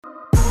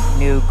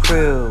New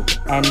crew,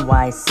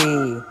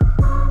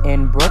 NYC,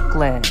 in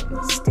Brooklyn,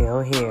 still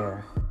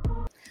here.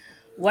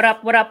 What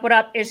up, what up, what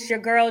up? It's your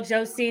girl,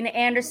 Josina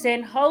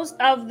Anderson, host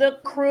of The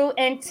Crew,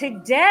 and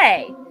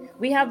today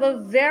we have a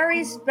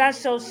very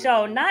special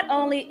show. Not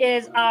only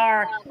is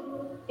our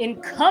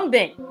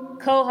incumbent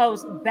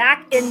co-host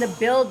back in the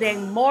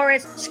building,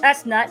 Morris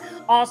Chestnut,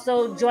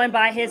 also joined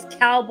by his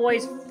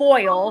Cowboys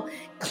foil,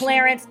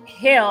 Clarence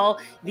Hill,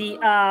 the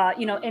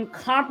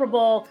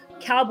incomparable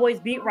Cowboys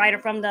beat writer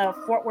from the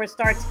Fort Worth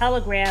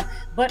Star-Telegram,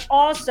 but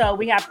also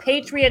we have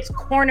Patriots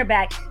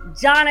cornerback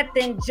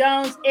Jonathan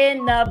Jones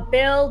in the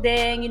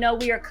building. You know,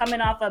 we are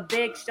coming off a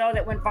big show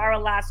that went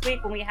viral last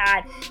week when we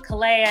had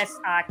Calais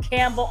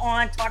Campbell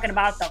on talking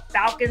about the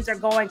Falcons are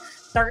going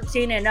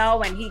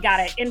 13-0, and he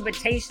got an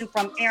invitation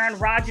from Aaron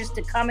Rodgers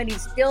to come, and he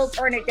still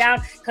turned it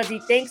down because he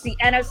thinks the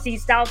NFC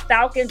South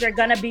Falcons are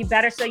going to be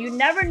better. So you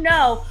never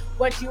know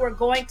what you are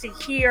going to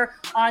hear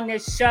on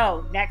this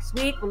show. Next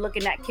week, we're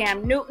looking at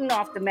Cam Newton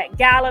off the Met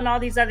Gala and all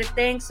these other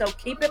things. So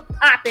keep it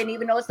popping,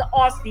 even though it's the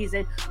off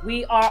season.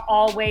 We are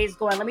always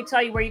going. Let me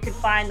tell you where you can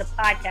find the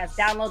podcast.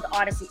 Download the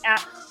Odyssey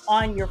app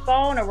on your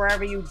phone or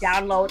wherever you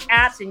download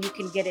apps, and you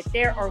can get it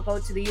there, or go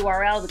to the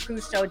URL,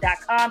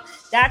 thecrewshow.com.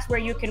 That's where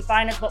you can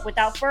find us. But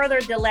without further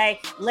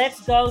delay,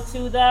 let's go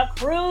to the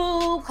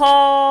crew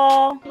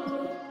call.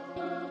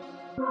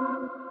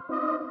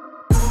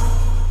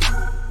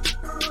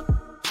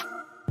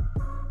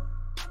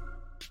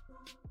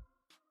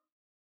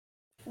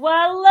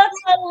 Well,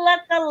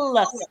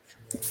 look.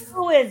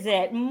 Who is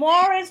it?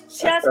 Morris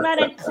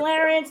Chestnut and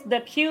Clarence, the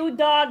Q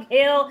Dog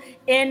Hill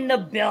in the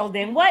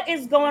building. What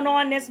is going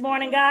on this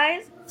morning,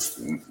 guys?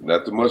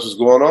 Nothing much is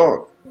going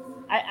on.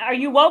 Are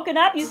you woken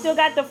up? You still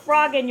got the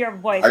frog in your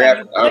voice.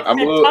 I'm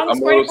the tongue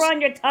scraper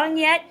on your tongue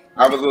yet?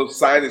 I have a little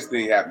sinus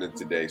thing happening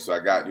today, so I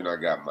got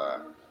my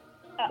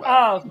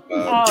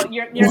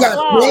you're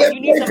slow.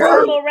 You need some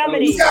herbal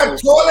remedies. You got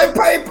toilet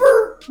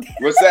paper?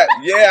 What's that?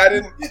 Yeah, I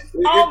didn't.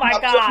 Oh my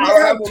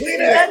God.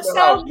 That's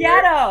so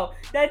ghetto.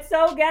 That's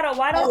so ghetto.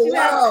 Why don't you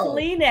have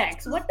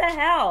Kleenex? What the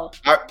hell?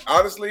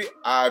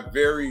 I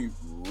very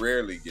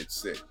rarely get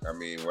sick. I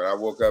mean, when I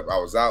woke up, I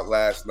was out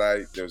last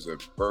night. There was a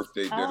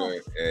birthday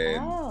dinner,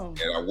 and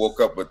I woke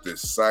up with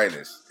this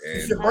sinus. And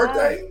it's your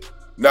birthday?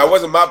 No, it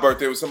wasn't my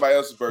birthday. It was somebody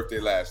else's birthday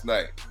last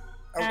night.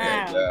 Okay.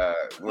 And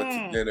went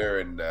to dinner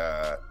and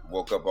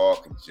woke up all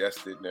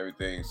congested and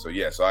everything. So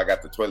I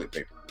got the toilet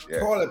paper. Yeah.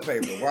 Toilet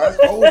paper. Well, that's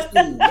old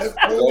school. That's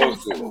old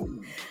school.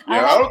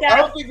 Yeah, I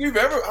don't think we've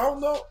ever. I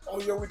don't know. Oh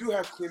yeah, we do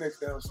have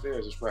Kleenex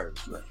downstairs. That's right.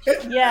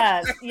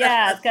 Yes.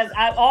 Because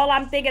all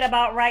I'm thinking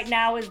about right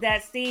now is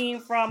that scene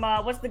from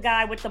what's the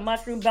guy with the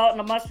mushroom belt and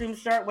the mushroom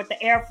shirt with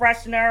the air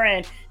freshener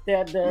and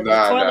the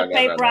toilet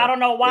paper. No. I don't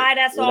know why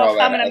that's all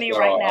coming to me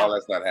right now. All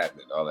that's not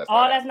happening.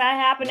 That's not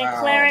happening.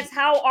 Wow. Clarence,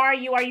 how are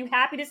you? Are you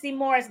happy to see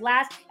Morris?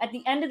 At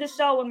the end of the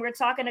show, when we were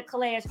talking to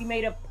Calais, you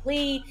made a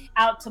plea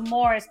out to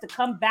Morris to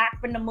come back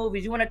from the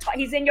movies. You want to talk?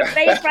 He's in your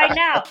face right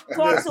now.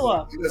 Talk to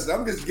him. Listen,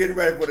 I'm just getting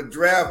ready for the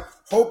draft,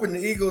 hoping the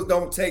Eagles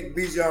don't take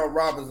Bijan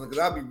Robinson, because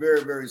I'd be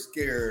very, very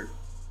scared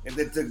if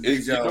they took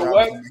Bijan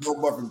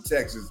Robinson from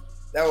Texas.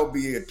 That would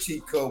be a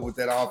cheat code with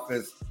that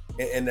offense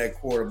and that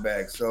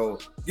quarterback. So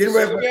getting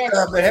ready for the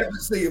draft, man. Happy to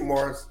see you,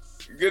 Morris.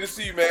 Good to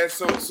see you, man.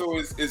 So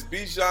is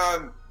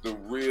Bijan the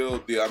real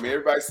deal? I mean,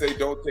 everybody say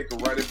don't take a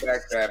running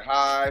back that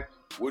high.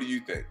 What do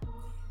you think?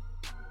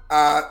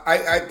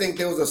 I think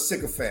there was a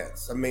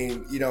sycophants. I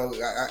mean,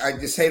 I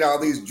just hate all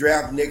these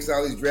draft nicks,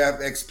 all these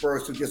draft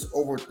experts who just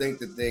overthink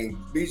the thing.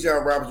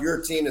 Bijan Robinson,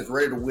 your team is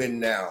ready to win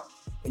now.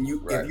 And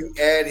if you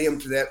add him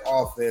to that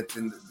offense,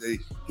 and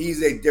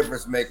he's a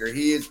difference maker.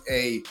 He is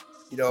a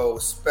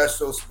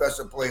special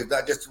player.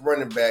 Not just a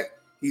running back.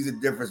 He's a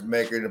difference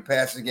maker in the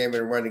passing game and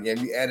the running game.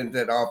 You add him to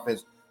that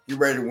offense, you're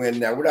ready to win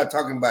now. We're not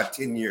talking about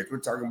 10 years. We're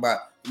talking about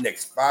the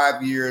next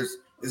 5 years.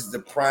 This is the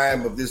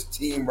prime of this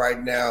team right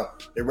now.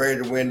 They're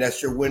ready to win.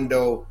 That's your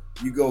window.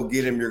 You go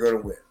get him, you're going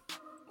to win.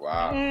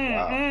 Wow.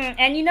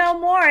 And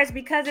Morris,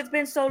 because it's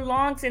been so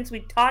long since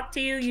we talked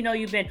to you,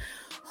 you've been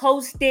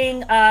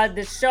hosting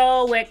the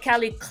show with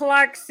Kelly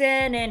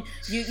Clarkson and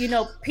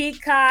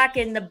Peacock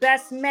and The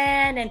Best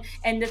Man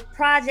and this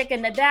project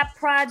and that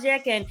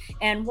project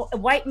and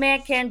White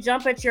Man Can't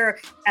Jump at your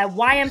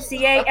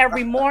YMCA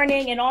every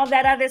morning and all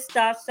that other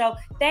stuff. So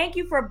thank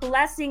you for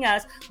blessing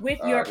us with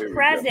your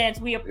presence.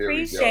 We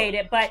appreciate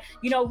it. But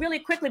really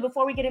quickly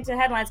before we get into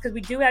headlines, because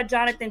we do have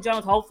Jonathan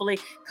Jones hopefully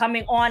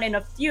coming on in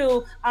a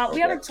few.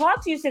 We haven't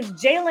talked to you since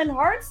Jalen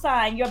Hurts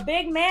signed. Your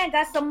big man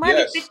got some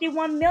money,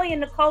 $51 million.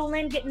 Nicole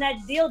Lynn getting that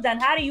deal done.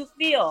 How do you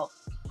feel?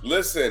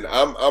 Listen,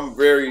 I'm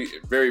very,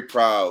 very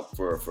proud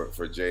for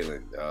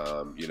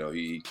Jalen.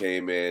 He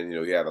came in.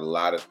 He had a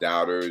lot of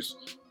doubters.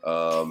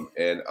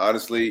 And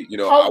honestly,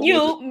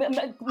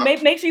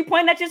 make sure you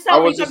point at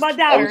yourself when you talk about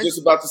doubters. I was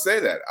just about to say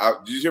that.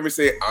 Did you hear me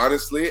say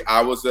honestly?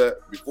 I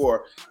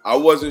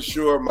wasn't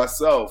sure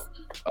myself.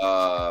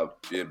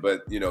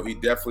 But he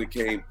definitely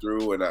came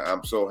through, and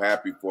I'm so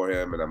happy for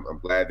him, and I'm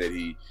glad that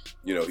he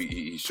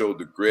showed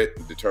the grit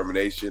and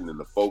determination and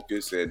the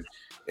focus, and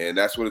and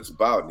that's what it's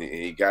about. And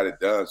he got it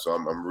done. So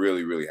I'm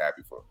really, really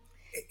happy for him.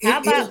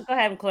 Go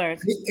ahead,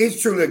 Clarence.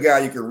 He's truly a guy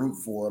you can root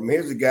for. I mean,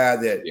 here's a guy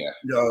that,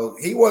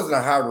 he wasn't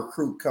a high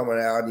recruit coming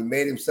out. He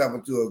made himself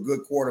into a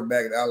good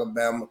quarterback at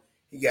Alabama.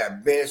 He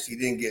got benched. He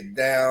didn't get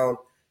down.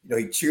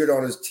 He cheered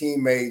on his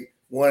teammate,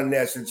 won a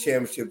national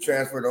championship,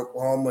 transferred to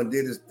Oklahoma and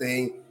did his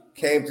thing,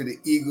 came to the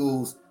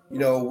Eagles,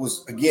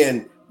 was,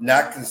 again,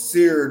 not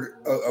considered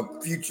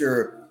a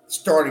future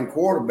starting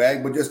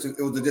quarterback, but it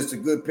was just a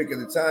good pick at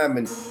the time.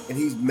 And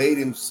he's made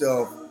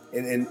himself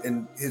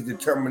and his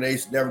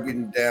determination, never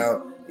getting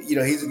down.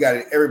 He's a guy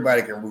that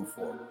everybody can root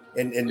for.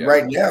 And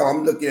right now,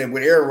 I'm looking at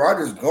with Aaron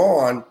Rodgers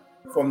gone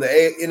from the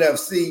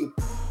NFC.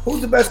 Who's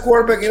the best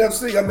quarterback in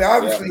NFC? I mean,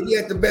 obviously he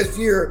had the best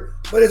year,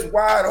 but it's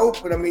wide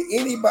open. I mean,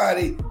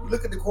 anybody, you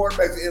look at the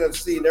quarterbacks in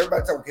NFC and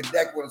everybody talking, can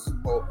Dak win a Super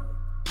Bowl?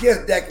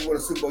 Yes, Dak can win a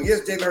Super Bowl.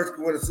 Yes, Jalen Hurts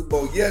can win a Super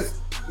Bowl. Yes,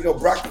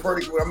 Brock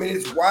Purdy can win. I mean,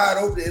 it's wide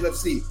open, the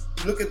NFC.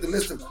 You look at the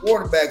list of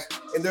quarterbacks,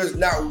 and there's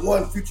not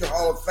one future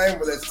Hall of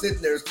Famer that's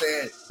sitting there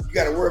saying, you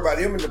got to worry about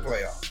him in the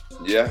playoffs.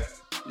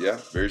 Yeah,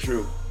 very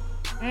true.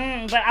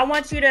 But I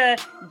want you to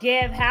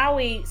give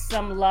Howie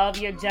some love,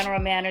 your general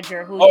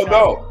manager, who's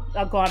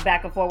going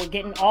back and forth with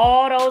getting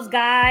all those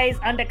guys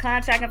under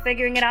contract and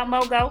figuring it out,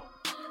 Mogo.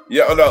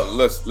 Yeah,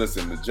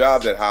 listen, the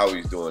job that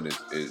Howie's doing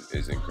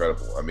is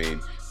incredible. I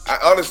mean, I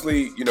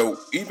honestly,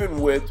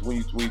 even with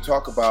when you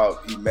talk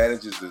about he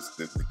manages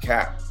the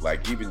cap,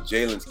 like even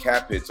Jalen's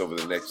cap hits over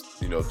the next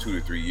 2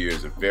 to 3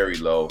 years are very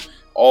low.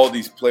 All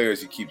these players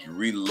he keeps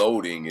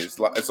reloading. It's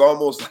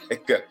almost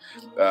like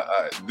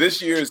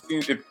this year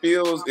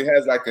it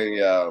has like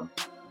a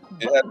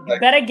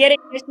better get it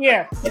this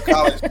year. A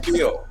college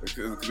feel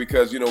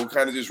because we're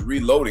kind of just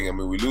reloading. I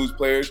mean, we lose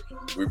players,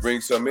 we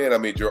bring some in. I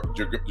mean,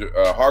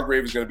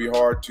 Hargrave is going to be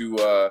hard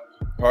to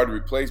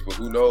replace, but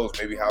who knows?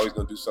 Maybe Howie's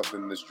going to do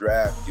something in this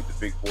draft, get the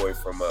big boy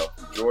from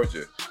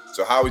Georgia.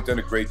 So Howie's done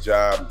a great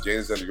job.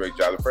 Jalen's done a great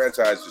job. The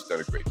franchise just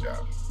done a great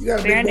job. You got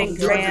a big boy from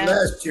Georgia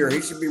last year.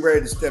 He should be ready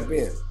to step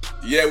in.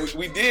 Yeah,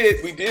 we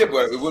did,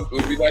 but it would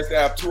be nice to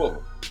have two of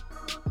them.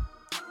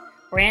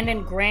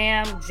 Brandon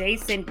Graham,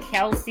 Jason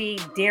Kelsey,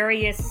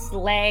 Darius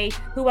Slay.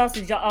 Who else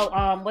did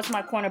y'all? What's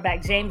my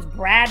cornerback? James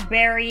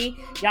Bradbury.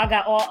 Y'all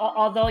got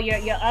although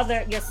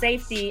your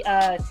safety,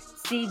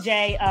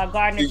 CJ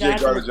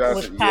Gardner-Johnson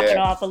was popping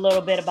off a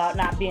little bit about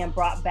not being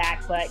brought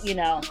back, but he's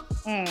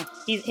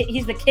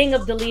the king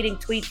of deleting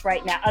tweets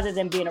right now, other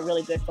than being a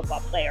really good football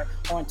player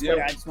on Twitter.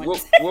 Yeah, I just want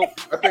to say.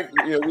 I think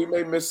we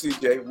may miss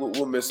CJ.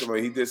 We'll miss him.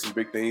 He did some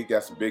big things. He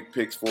got some big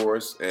picks for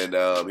us, and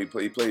he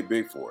played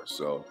big for us.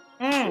 So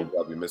we'll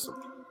probably miss him.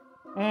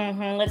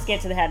 Let's get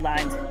to the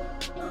headlines.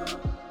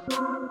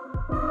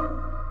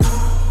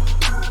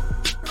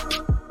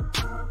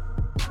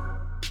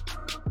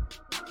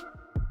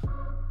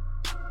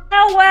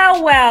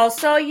 Well.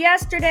 So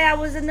yesterday I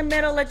was in the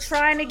middle of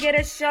trying to get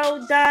a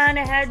show done.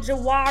 I had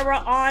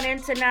Jawara on,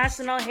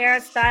 international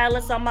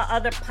hairstylist, on my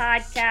other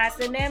podcast.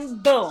 And then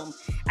boom,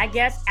 I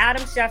guess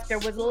Adam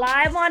Schefter was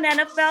live on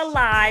NFL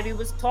Live. He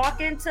was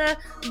talking to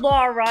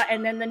Laura,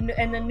 and then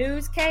the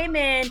news came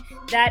in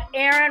that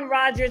Aaron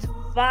Rodgers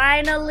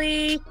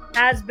finally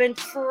has been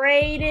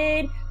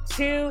traded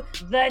to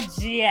the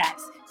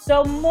Jets.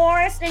 So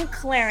Morris and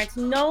Clarence,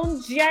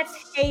 known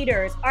Jets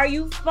haters, are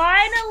you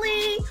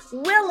finally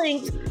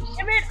willing to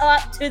give it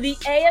up to the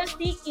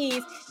AFC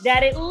East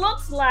that it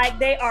looks like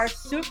they are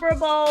Super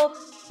Bowl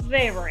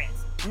favorites?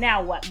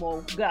 Now what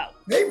will go?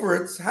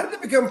 Favorites? How did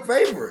they become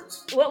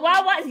favorites?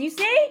 Why? You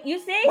see?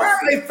 Why are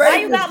they favorites? Why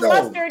you got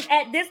mustard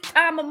at this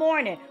time of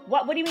morning?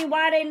 What do you mean?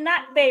 Why are they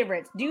not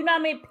favorites? Do you know how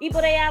many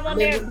people they have on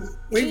there?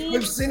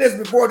 We've seen this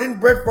before. Didn't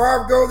Brett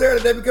Favre go there?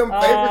 Did they become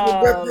favorites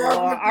with Brett Favre?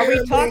 Are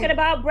we talking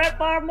about Brett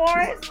Favre,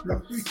 Morris?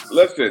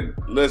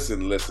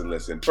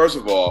 Listen. First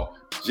of all,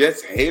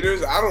 Jets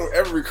haters, I don't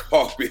ever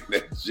recall being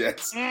a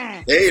Jets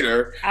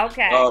hater.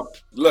 Okay.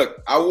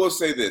 Look, I will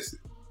say this.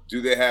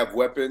 Do they have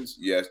weapons?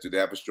 Yes. Do they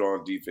have a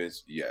strong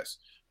defense? Yes.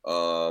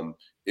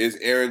 Is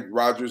Aaron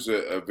Rodgers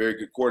a very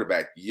good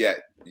quarterback?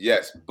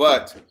 Yes.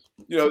 But,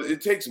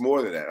 it takes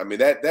more than that. I mean,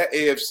 that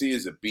AFC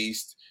is a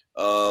beast.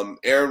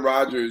 Aaron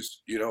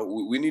Rodgers,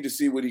 we need to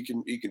see what he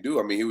can do.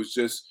 I mean,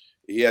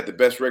 he had the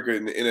best record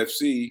in the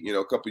NFC,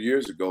 a couple of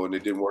years ago, and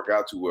it didn't work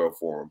out too well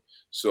for him.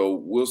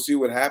 So we'll see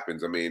what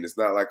happens. I mean, it's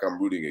not like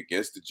I'm rooting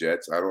against the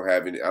Jets. I don't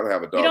have a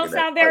dog. You don't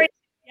sound very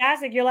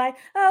enthusiastic. You're like,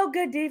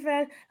 good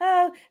defense.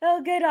 Oh,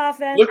 good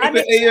offense. Look at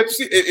the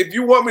AFC. If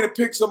you want me to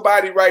pick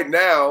somebody right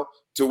now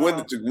to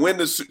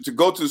to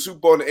go to the Super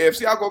Bowl in the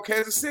AFC, I'll go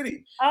Kansas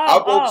City.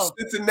 I'll go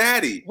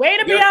Cincinnati. Way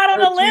to be out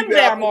on a limb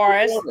there,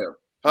 Morris.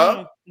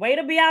 Huh? Way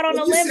to be out on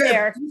a limb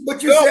there.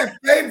 But you said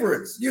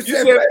favorites. You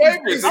said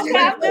favorites. Okay,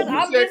 I'm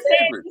just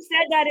saying you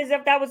said that as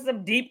if that was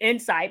some deep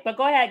insight. But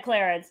go ahead,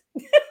 Clarence.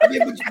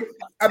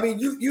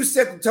 You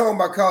set the tone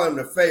by calling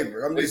them the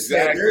favorite. I'm just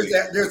saying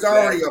there's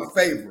already a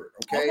favorite.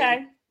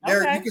 Okay.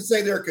 You can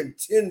say they're a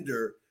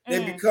contender.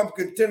 They become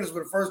contenders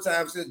for the first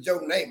time since Joe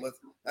Namath.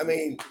 I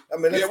mean,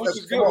 yeah, which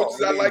is good, which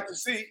is I like to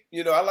see.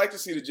 I like to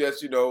see the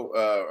Jets,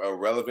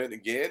 relevant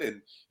again,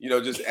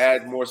 and just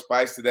add more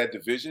spice to that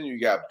division. You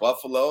got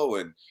Buffalo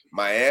and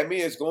Miami.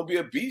 It's going to be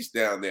a beast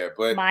down there.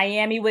 But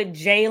Miami with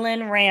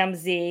Jalen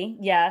Ramsey.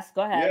 Yes,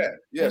 go ahead.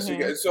 Yeah.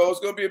 Mm-hmm. So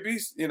it's going to be a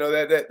beast.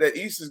 That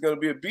East is going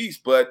to be a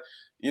beast. But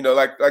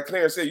like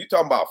Clarence said, you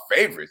talking about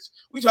favorites.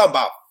 We talking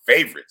about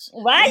favorites.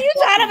 Why are you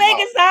trying to make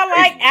it sound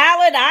like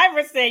Allen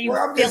Iverson? You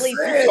Philly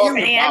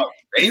fan.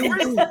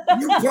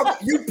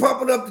 You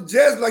pumping up the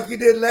Jets like you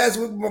did last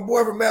week with my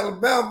boy from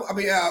Alabama.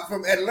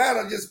 From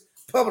Atlanta, just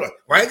pumping up.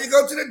 Why did you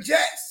go to the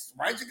Jets?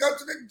 Why'd you go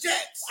to the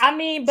Jets? I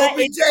mean, but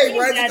it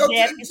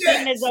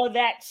seemed as though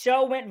that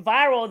show went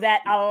viral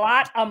that a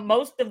lot of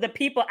most of the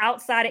people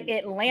outside of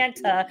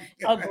Atlanta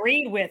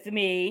agreed with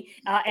me.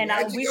 And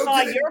we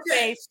saw your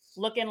face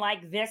looking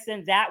like this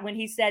and that when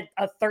he said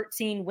a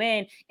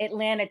 13-win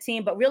Atlanta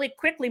team. But really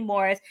quickly,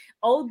 Morris,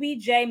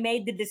 OBJ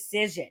made the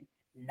decision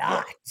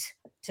not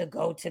to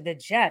go to the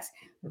Jets,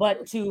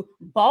 but to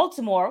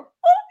Baltimore.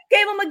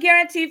 Gave him a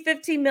guaranteed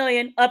 $15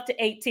 million up to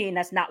 18.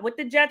 That's not what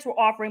the Jets were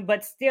offering,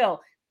 but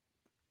still,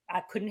 I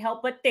couldn't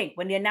help but think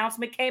when the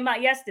announcement came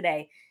out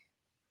yesterday,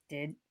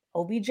 did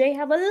OBJ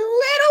have a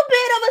little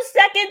bit of a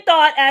second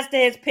thought as to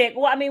his pick?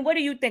 Well, I mean, what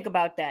do you think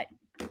about that?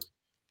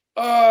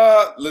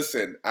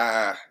 Listen,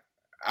 I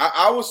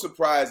was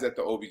surprised at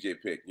the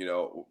OBJ pick.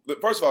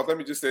 First of all, let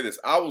me just say this.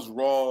 I was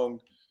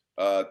wrong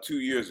 2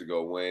 years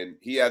ago when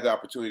he had the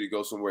opportunity to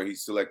go somewhere. He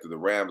selected the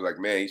Rams. Like,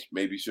 man,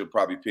 maybe he should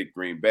probably pick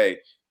Green Bay.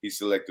 He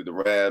selected the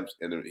Rams,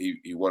 and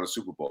he won a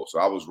Super Bowl. So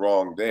I was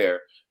wrong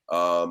there.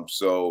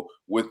 So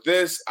with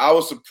this, I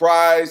was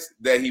surprised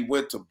that he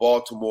went to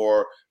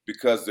Baltimore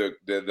because they're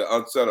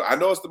unsettled. I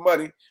know it's the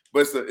money,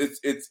 but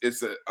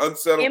it's an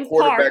unsettled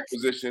quarterback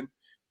position,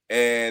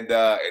 and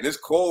it's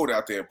cold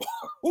out there.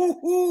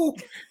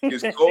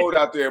 It's cold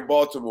out there in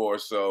Baltimore.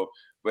 So,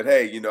 but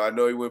hey, I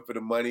know he went for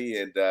the money,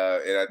 and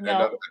I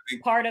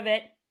think part of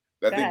it.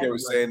 I think they were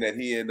saying that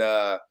he and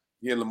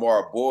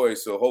Lamar are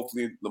boys, so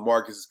hopefully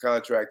Lamar gets his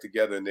contract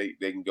together and they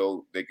can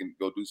go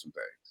do some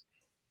things.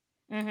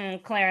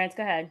 Mm-hmm. Clarence,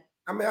 go ahead.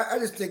 I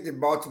just think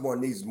that Baltimore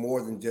needs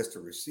more than just a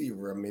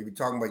receiver. We're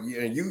talking about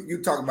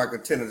you talking about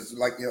contenders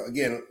like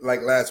again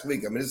like last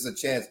week. This is a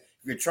chance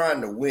if you're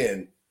trying to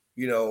win,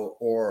 I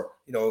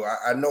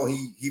know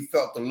he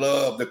felt the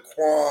love, the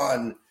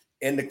quan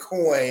and the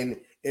coin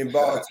in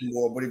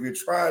Baltimore, but if you're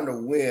trying to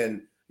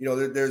win,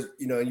 there's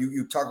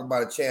you talk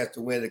about a chance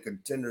to win a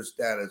contender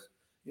status.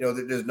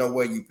 There's no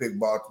way you pick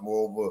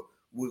Baltimore over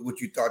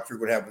what you thought you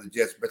were going to have with the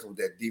Jets, especially with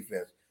that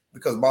defense.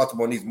 Because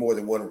Baltimore needs more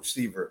than one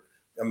receiver.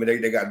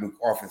 They got a new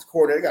offense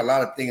coordinator. They got a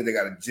lot of things they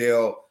got to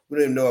gel. We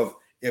don't even know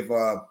if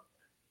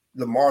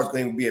Lamar's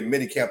going to be in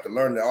minicamp to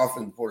learn the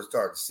offense before the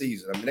start of the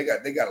season. They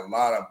got a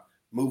lot of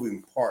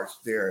moving parts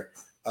there.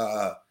 He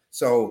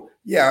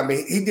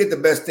did the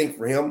best thing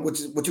for him,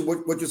 which is what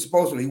you're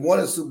supposed to do. He won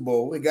a Super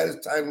Bowl. He got his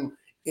title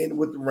in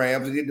with the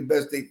Rams. He did the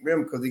best thing for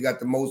him because he got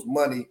the most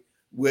money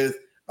with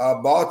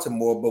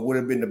Baltimore. But would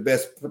have been the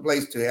best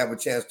place to have a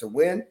chance to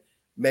win?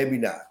 Maybe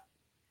not.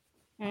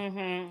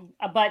 Mm-hmm.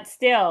 But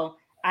still,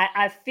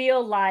 I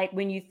feel like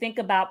when you think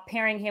about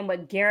pairing him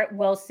with Garrett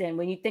Wilson,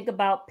 when you think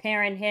about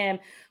pairing him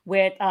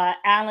with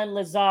Alan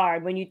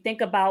Lazard, when you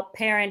think about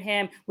pairing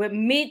him with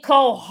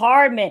Mecole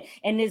Hardman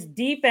and this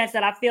defense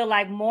that I feel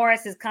like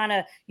Morris is kind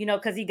of,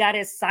 because he got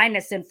his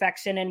sinus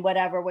infection and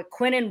whatever with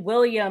Quinnen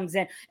Williams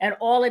and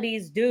all of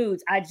these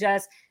dudes,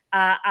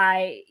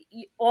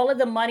 all of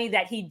the money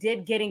that he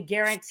did get in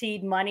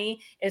guaranteed money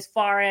as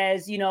far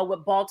as,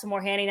 with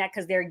Baltimore handing that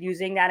because they're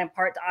using that in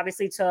part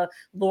obviously to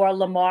lure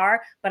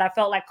Lamar, but I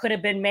felt like could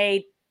have been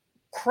made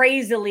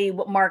crazily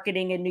with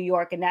marketing in New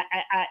York. And that,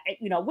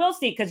 we'll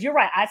see, because you're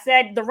right. I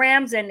said the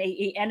Rams and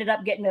he ended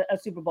up getting a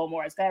Super Bowl.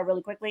 Morris, go ahead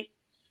really quickly.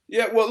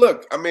 Yeah, well,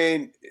 look,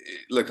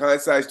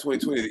 hindsight's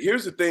 2020.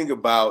 Here's the thing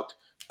about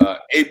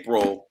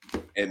April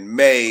and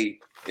May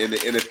in the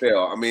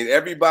NFL.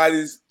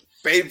 Everybody's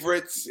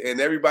favorites and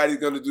everybody's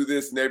going to do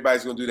this and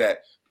everybody's going to do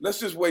that.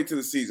 Let's just wait till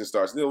the season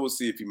starts. Then we'll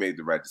see if he made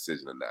the right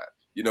decision or not.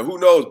 Who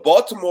knows?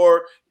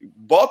 Baltimore,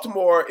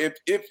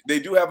 if they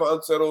do have an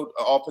unsettled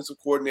offensive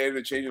coordinator,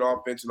 they're changing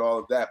offense and all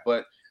of that,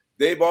 but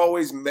they've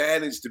always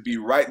managed to be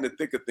right in the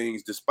thick of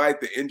things despite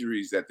the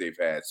injuries that they've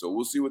had. So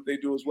we'll see what they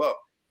do as well.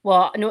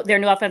 Well, their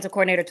new offensive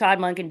coordinator, Todd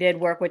Monken, did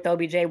work with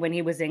OBJ when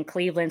he was in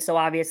Cleveland. So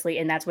obviously,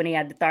 and that's when he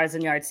had the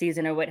 1,000-yard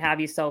season or what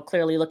have you. So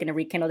clearly looking to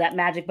rekindle that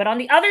magic. But on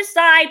the other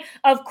side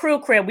of Crew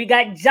Crib, we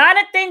got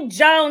Jonathan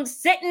Jones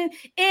sitting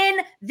in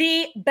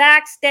the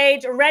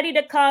backstage, ready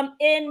to come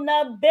in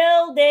the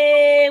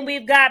building.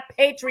 We've got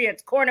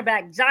Patriots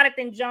cornerback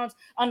Jonathan Jones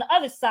on the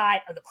other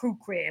side of the Crew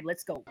Crib.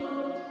 Let's go.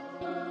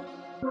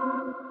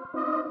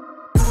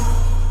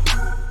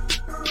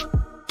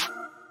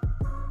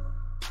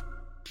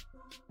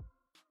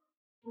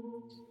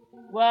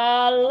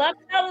 Well, look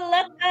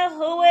at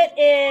who it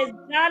is.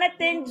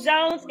 Jonathan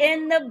Jones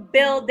in the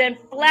building,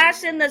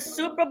 flashing the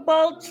Super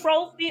Bowl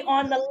trophy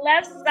on the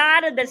left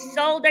side of the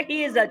shoulder.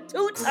 He is a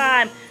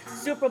two-time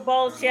Super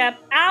Bowl champ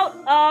out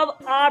of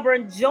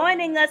Auburn.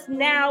 Joining us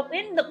now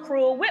in the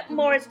crew with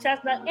Morris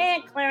Chestnut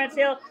and Clarence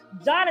Hill.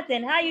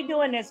 Jonathan, how you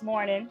doing this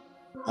morning?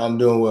 I'm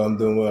doing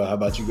well. How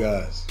about you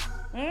guys?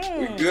 We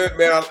good,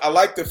 man. I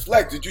like the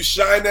flex. Did you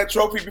shine that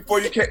trophy before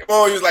you came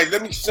on? You was like,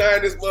 let me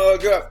shine this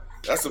mug up.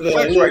 That's a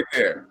flex right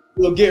there.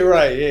 We'll get it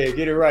right. Yeah,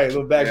 get it right. A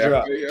little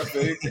backdrop. Yeah,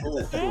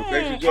 cool.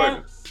 Thanks for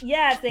joining.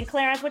 Yes, and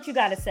Clarence, what you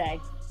got to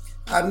say?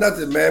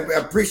 Nothing, man. I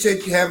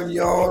appreciate you having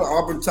you on.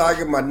 Auburn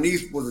Tiger. My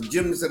niece was a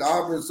gymnast at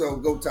Auburn, so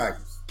go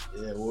Tigers.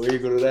 Yeah, we're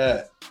equal to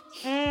that.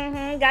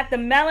 Got the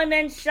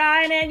melanin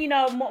shining. You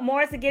know,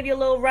 Morris will give you a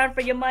little run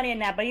for your money in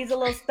that, but he's a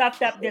little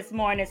stuffed up this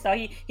morning, so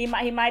he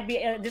might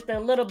be just a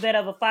little bit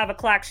of a 5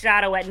 o'clock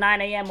shadow at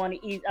 9 a.m. on the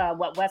east,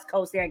 West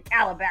Coast there in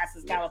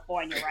Calabasas,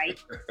 California, right?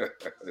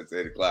 It's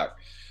 8 o'clock.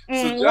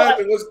 So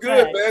Jonathan, what's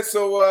good, man?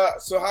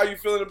 So how you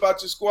feeling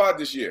about your squad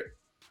this year?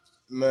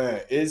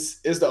 Man,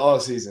 it's the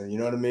off season. You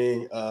know what I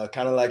mean?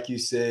 Kind of like you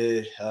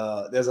said,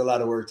 there's a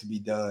lot of work to be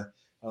done.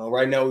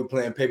 Right now we're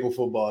playing paper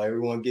football.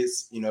 Everyone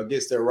gets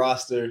their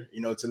roster,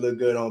 to look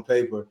good on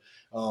paper.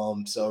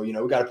 So, we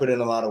got to put in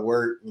a lot of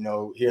work,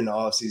 here in the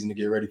off season to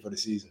get ready for the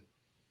season.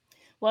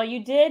 Well,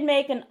 you did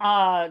make an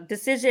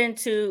decision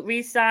to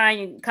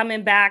re-sign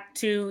coming back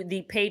to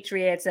the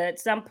Patriots.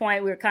 At some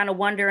point, we were kind of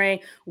wondering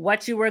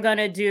what you were going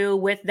to do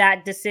with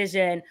that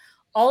decision.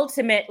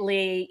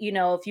 Ultimately,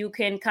 if you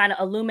can kind of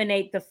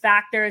illuminate the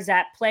factors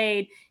that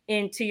played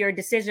into your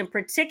decision,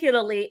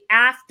 particularly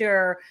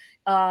after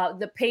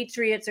the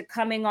Patriots are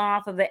coming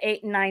off of the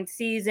 8-9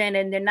 season,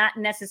 and they're not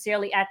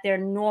necessarily at their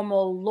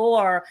normal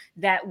lore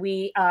that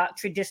we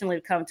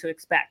traditionally come to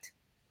expect.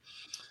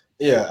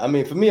 Yeah, I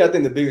mean, for me, I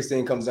think the biggest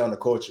thing comes down to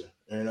culture.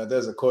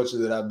 There's a culture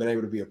that I've been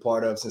able to be a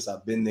part of since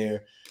I've been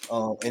there,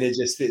 and it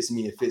just fits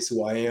me. It fits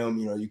who I am.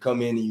 You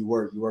come in and you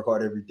work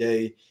they every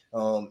day,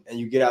 and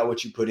you get out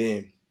what you put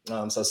in.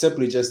 So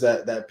simply just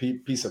that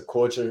piece of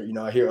culture.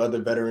 I hear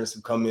other veterans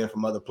who come in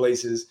from other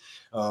places.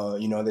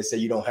 They say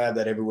you don't have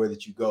that everywhere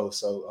that you go.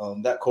 So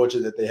that culture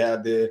that they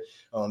have there,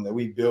 that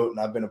we built and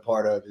I've been a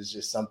part of, is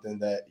just something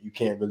that you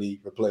can't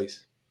really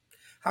replace.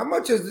 How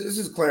much this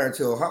is Clarence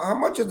Hill? How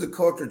much has the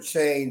culture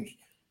changed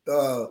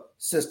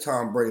since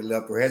Tom Brady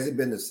left, or has it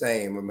been the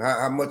same? I mean,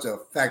 how much a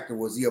factor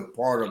was he a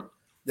part of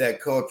that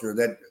culture,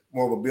 that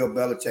more of a Bill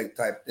Belichick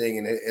type thing,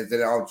 and has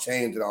it all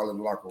changed at all in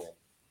the locker room?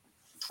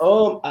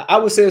 I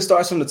would say it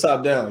starts from the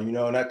top down,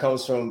 and that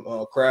comes from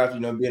Kraft,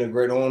 being a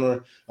great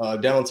owner,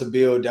 down to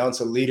Bill, down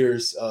to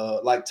leaders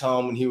like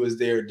Tom when he was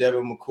there,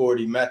 Devin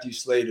McCourty, Matthew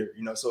Slater,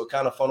 so it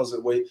kind of funnels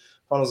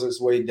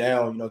its way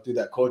down, through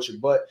that culture.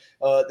 But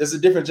there's a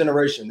different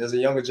generation. There's a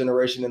younger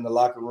generation in the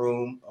locker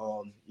room.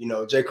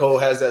 J. Cole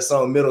has that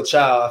song Middle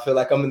Child. I feel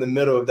like I'm in the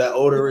middle of that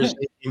older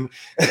regime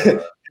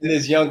and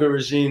this younger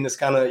regime, this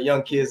kind of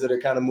young kids that are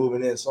kind of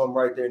moving in. So I'm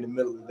right there in the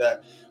middle of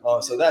that.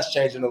 So that's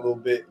changing a little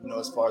bit,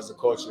 as far as the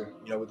culture,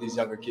 with these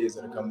younger kids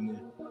that are coming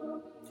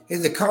in.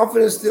 Is the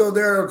confidence still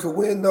there to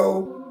win,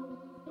 though?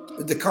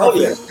 Is the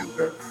confidence still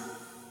there?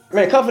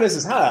 Man, confidence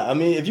is high. I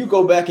mean, if you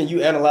go back and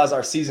you analyze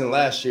our season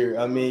last year,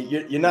 I mean,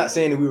 you're not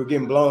saying that we were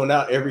getting blown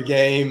out every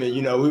game and,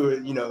 we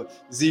were,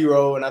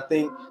 0. And I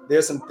think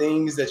there's some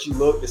things that you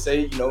look to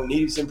say,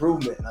 needs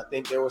improvement. And I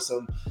think there were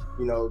some,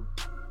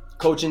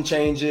 coaching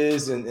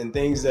changes and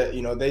things that,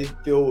 they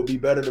feel would be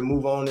better to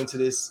move on into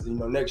this,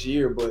 next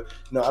year. But,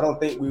 I don't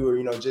think we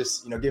were,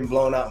 just, getting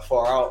blown out and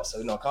far out.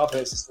 So,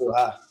 confidence is still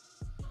high.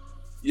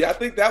 Yeah, I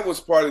think that was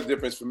part of the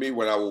difference for me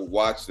when I would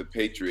watch the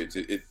Patriots.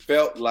 It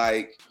felt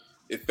like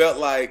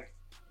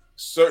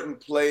certain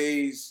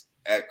plays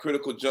at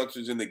critical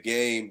junctures in the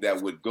game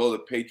that would go the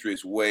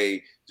Patriots'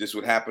 way just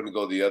would happen to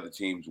go the other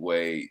team's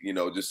way,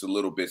 just a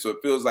little bit. So it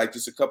feels like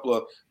just a couple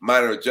of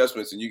minor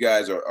adjustments, and you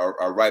guys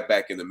are right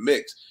back in the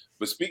mix.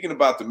 But speaking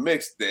about the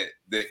mix,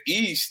 the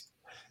East,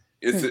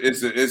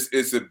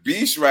 it's a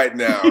beast right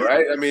now,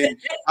 right? I mean,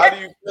 how do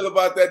you feel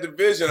about that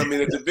division? I mean,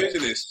 the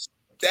division is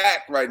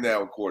stacked right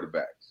now with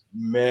quarterbacks.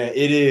 Man,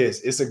 it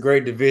is. It's a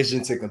great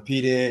division to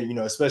compete in,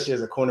 especially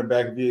as a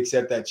cornerback, if you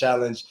accept that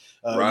challenge.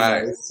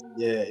 Right.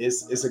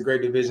 It's a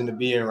great division to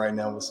be in right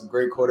now with some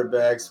great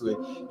quarterbacks, with,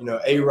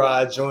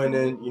 A-Rod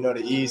joining,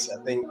 the East.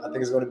 I think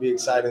it's going to be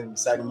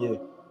exciting year.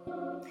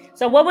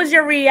 So what was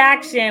your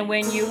reaction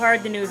when you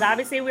heard the news?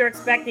 Obviously, we were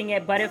expecting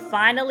it, but it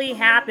finally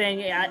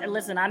happened.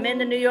 Listen, I'm in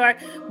the New York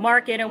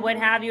market and what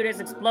have you. It's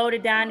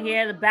exploded down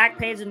here. The back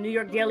page of New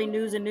York Daily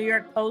News and New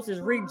York Post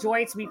is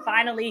rejoiced. We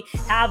finally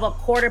have a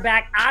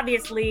quarterback.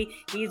 Obviously,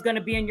 he's going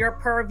to be in your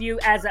purview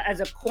as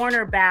a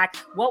cornerback.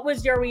 What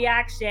was your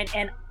reaction?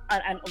 And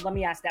let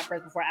me ask that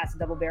first before I ask the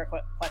double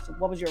barrel question.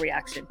 What was your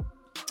reaction?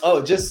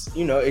 Oh, just,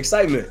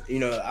 excitement.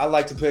 I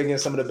like to play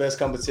against some of the best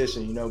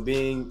competition,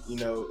 being,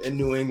 in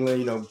New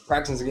England,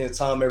 practicing against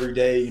Tom every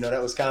day,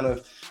 that was kind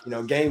of,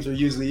 games were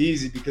usually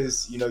easy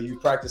because, you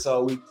practice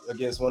all week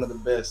against one of the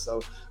best.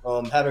 So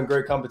having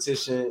great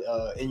competition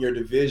in your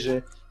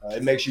division,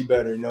 It makes you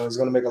better. It's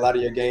going to make a lot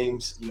of your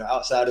games,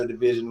 outside of the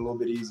division a little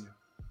bit easier.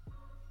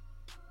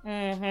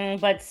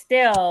 But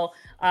still,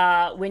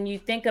 when you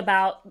think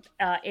about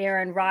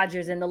Aaron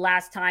Rodgers and the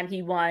last time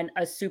he won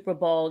a Super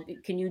Bowl,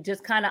 can you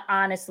just kind of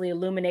honestly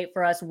illuminate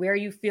for us where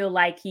you feel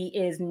like he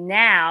is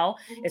now,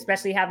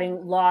 especially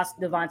having lost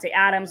Devontae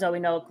Adams? So we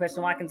know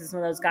Christian Watkins and some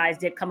of those guys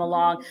did come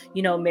along,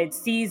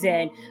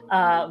 mid-season,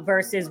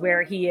 versus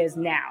where he is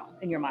now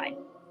in your mind.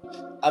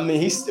 I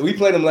mean, we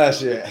played him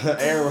last year.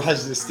 Aaron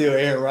Rodgers is still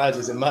Aaron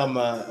Rodgers in my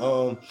mind.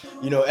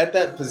 At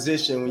that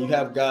position, when you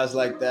have guys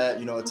like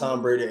that, a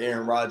Tom Brady,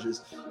 Aaron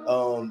Rodgers,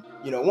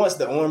 once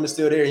the arm is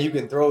still there and you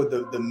can throw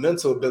the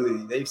mental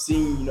ability, they've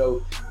seen,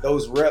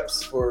 those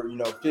reps for,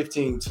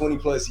 15, 20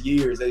 plus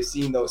years. They've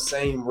seen those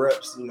same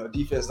reps.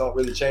 Defense don't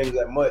really change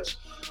that much.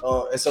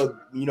 And so,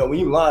 when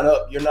you line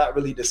up, you're not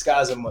really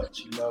disguising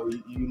much.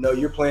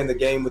 You're playing the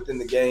game within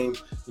the game,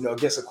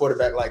 against a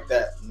quarterback like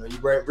that. You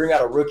bring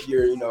out a rookie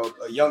or,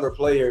 a younger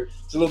player,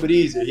 it's a little bit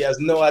easier. He has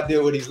no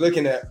idea what he's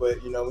looking at.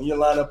 But, when you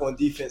line up on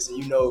defense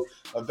and,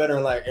 a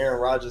veteran like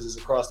Aaron Rodgers is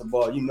across the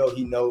ball, he knows,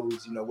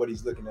 what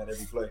he's looking at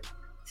every play.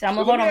 So I'm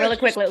going to hold on really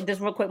quickly,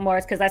 just real quick,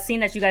 Morris, because I've seen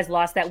that you guys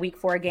lost that week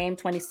 4 game,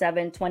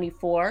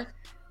 27-24.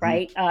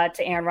 Right,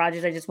 to Aaron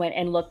Rodgers. I just went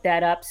and looked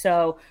that up.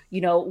 So,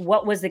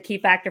 what was the key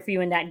factor for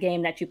you in that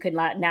game that you could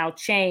now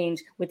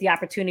change with the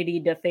opportunity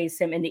to face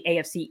him in the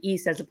AFC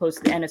East as opposed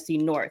to the NFC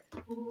North?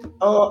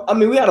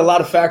 We had a lot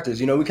of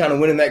factors. We kind of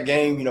went in that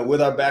game,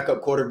 with our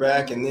backup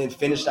quarterback and then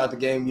finished out the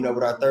game,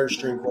 with our third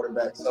string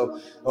quarterback. So,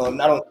 I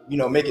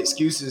don't, make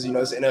excuses.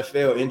 It's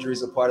NFL.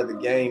 Injuries are part of the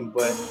game.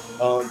 But,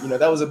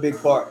 that was a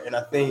big part. And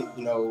I think,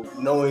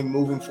 knowing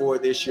moving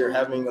forward this year,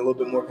 having a little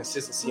bit more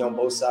consistency on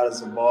both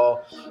sides of the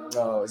ball,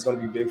 it's going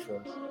to be big for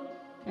us.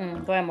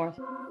 Go ahead, Morris.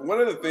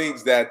 One of the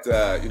things that,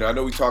 I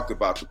know we talked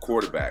about the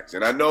quarterbacks,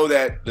 and I know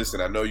that,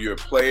 listen, I know you're a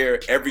player.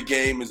 Every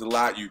game is a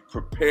lot. You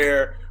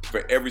prepare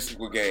for every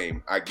single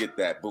game. I get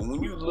that. But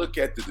when you look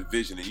at the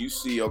division and you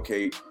see,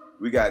 okay,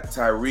 we got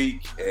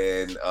Tyreek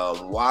and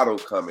Waddle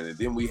coming, and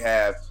then we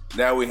have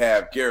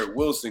Garrett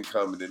Wilson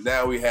coming, and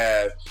now we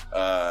have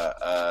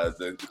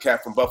the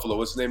cat from Buffalo.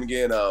 What's his name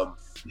again?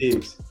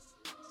 Diggs.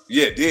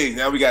 Yeah, Diggs.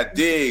 Now we got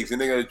Diggs, and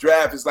they're going to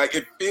draft. It's like,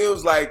 it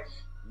feels like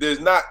there's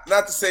not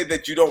to say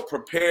that you don't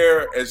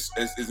prepare as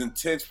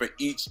intense for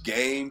each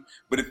game,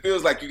 but it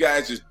feels like you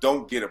guys just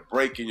don't get a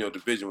break in your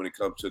division when it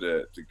comes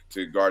to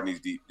guarding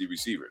these the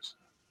receivers.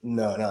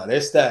 No,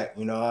 they're stacked.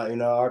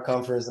 Our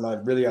conference and our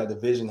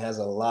division has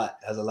a lot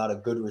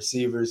of good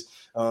receivers.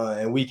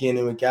 And week in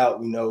and week out,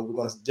 we're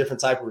going to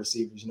different type of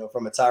receivers.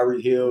 From a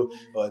Tyreek Hill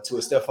to a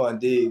Stephon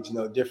Diggs.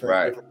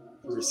 Different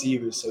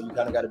receivers. So you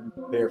kind of got to be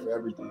prepared for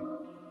everything.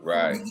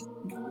 Right.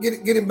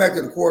 Getting back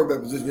to the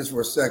quarterback position just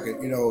for a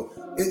second,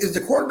 is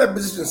the quarterback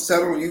position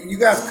settled? You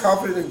guys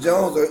confident in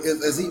Jones, or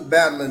is he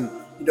battling,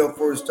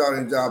 for his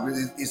starting job?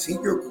 Is he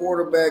your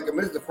quarterback? I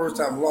mean, it's the first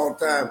time in a long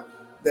time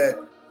that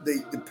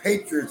the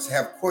Patriots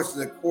have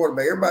questioned the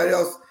quarterback. Everybody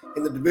else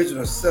in the division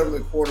are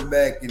settling the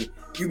quarterback, and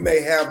you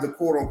may have the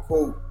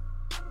quote-unquote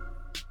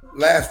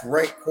last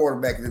ranked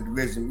quarterback in the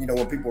division,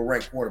 when people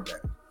rank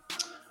quarterback.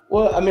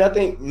 Well, I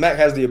think Mac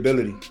has the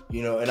ability,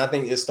 and I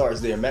think it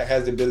starts there. Mac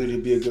has the ability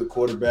to be a good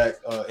quarterback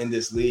in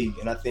this league.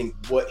 And I think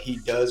what he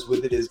does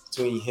with it is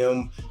between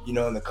him,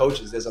 and the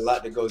coaches. There's a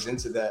lot that goes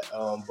into that.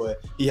 But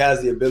he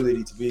has the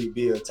ability to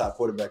be a top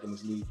quarterback in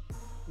this league.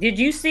 Did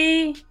you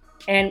see,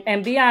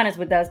 and be honest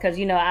with us, because,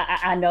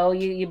 I know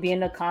you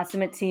being a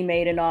consummate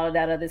teammate and all of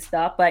that other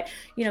stuff, but,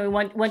 we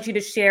want you to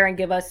share and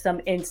give us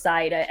some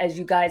insight as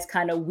you guys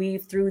kind of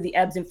weave through the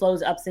ebbs and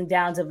flows, ups and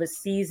downs of a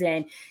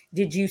season.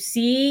 Did you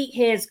see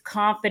his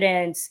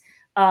confidence,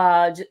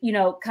 kind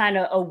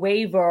of a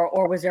waver,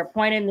 or was there a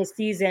point in the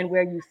season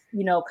where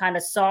you kind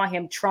of saw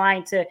him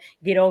trying to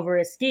get over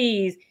his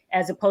skis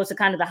as opposed to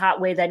kind of the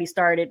hot way that he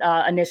started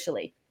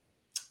initially?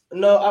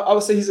 No, I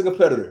would say he's a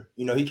competitor.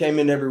 He came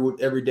in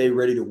every day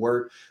ready to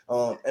work.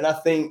 And I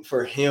think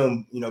for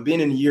him, being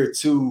in year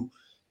 2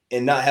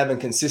 and not having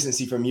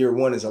consistency from year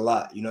 1 is a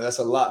lot. That's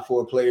a lot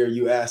for a player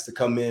you ask to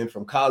come in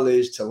from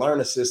college to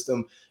learn a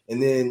system.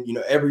 And then,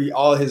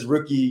 all his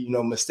rookie,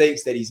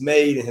 mistakes that he's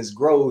made and his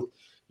growth,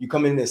 you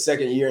come in the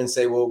second year and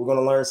say, well, we're going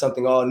to learn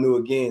something all new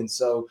again.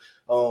 So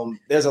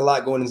there's a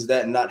lot going into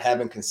that and not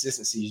having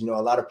consistencies. A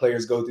lot of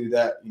players go through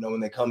that, when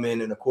they come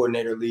in and a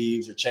coordinator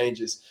leaves or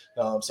changes.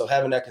 So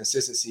having that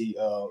consistency,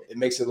 it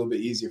makes it a little bit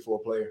easier for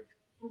a player.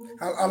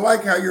 I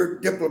like how you're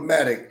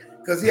diplomatic,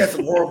 because he had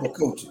some horrible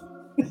coaching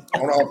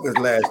on offense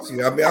last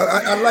year. I mean,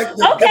 I like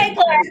the okay,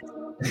 Claire.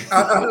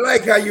 I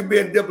like how you're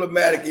being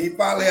diplomatic. He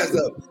finally has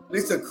at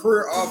least a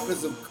career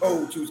offensive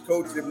coach who's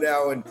coaching him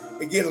now, and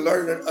again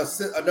learning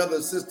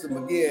another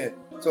system again.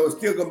 So it's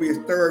still going to be his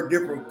third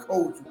different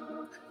coach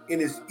in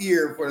his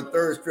ear for the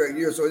third straight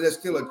year. So that's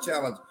still a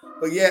challenge.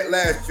 But yet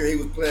last year he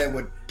was playing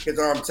with his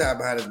arm tied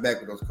behind his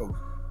back with those coaches.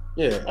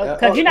 Yeah,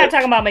 because you're not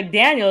talking about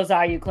McDaniels,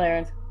 are you,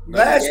 Clarence?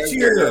 Last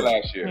year.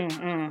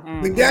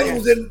 McDaniel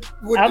was in.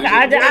 Okay,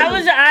 I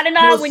didn't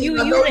know when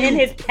you use it in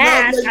his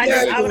past. I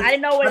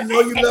didn't know what. I know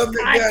you love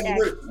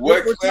McDaniel.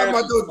 We're talking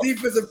about those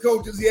defensive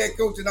coaches he had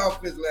coaching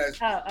offense last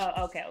year.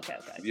 Oh, okay.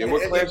 Yeah,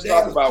 what Clarence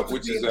talking about,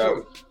 which is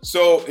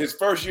so his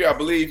first year, I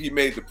believe he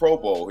made the Pro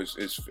Bowl.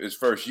 His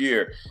first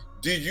year.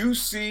 Did you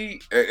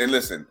see? And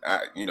listen,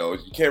 you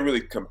can't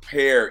really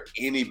compare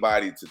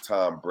anybody to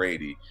Tom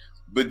Brady.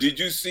 But did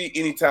you see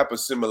any type of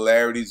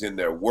similarities in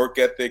their work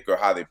ethic or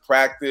how they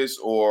practice,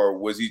 or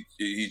was he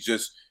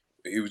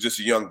was just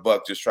a young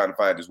buck just trying to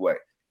find his way?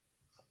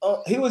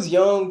 He was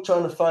young,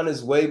 trying to find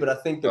his way, but I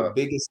think the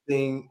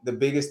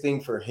biggest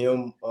thing for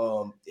him,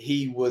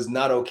 he was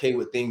not okay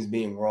with things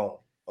being wrong.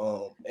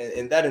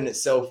 And that in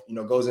itself,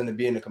 goes into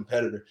being a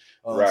competitor.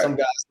 Right. Some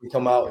guys can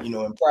come out,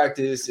 in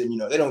practice and,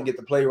 they don't get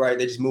the play right.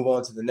 They just move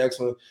on to the next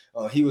one.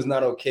 He was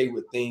not okay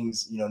with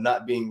things,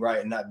 not being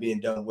right and not being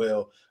done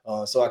well.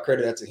 So I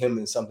credit that to him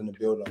and something to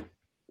build on.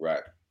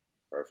 Right.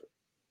 Perfect.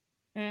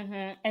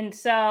 Mm-hmm. And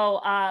so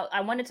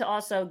I wanted to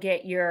also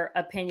get your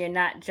opinion,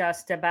 not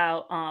just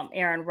about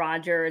Aaron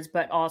Rodgers,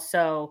 but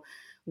also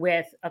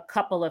with a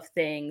couple of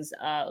things.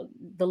 The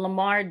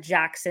Lamar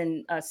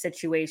Jackson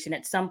situation.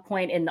 At some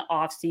point in the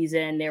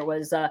offseason, there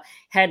was a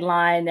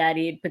headline that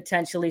he'd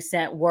potentially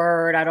sent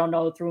word, I don't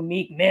know, through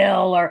Meek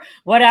Mill or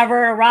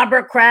whatever,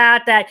 Robert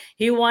Kraft, that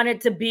he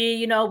wanted to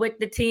be, with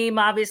the team.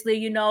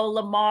 Obviously,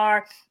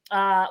 Lamar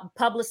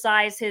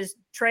publicized his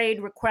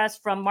trade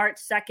request from March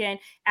 2nd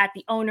at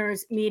the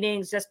owners'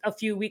 meetings just a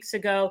few weeks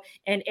ago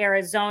in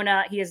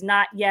Arizona. He has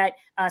not yet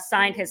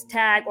signed his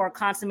tag or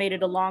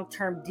consummated a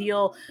long-term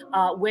deal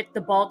with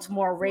the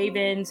Baltimore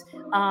Ravens.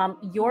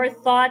 Your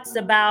thoughts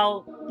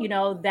about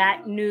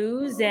that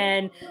news,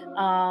 and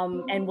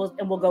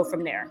we'll go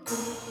from there.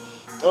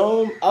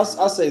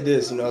 I'll say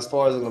this, as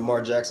far as the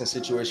Lamar Jackson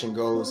situation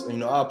goes,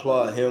 I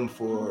applaud him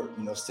for,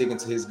 sticking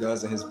to his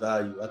guns and his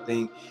value. I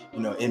think,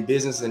 in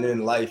business and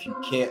in life, you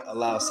can't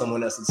allow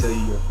someone else to tell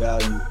you your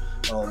value.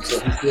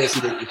 So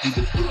if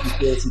he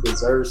feels he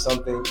deserves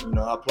something,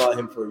 I applaud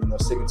him for,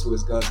 sticking to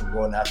his guns and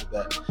going after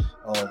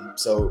that.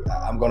 So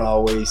I'm going to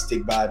always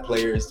stick by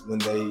players when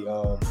they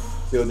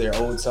feel they're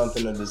owed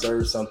something or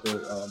deserve something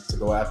to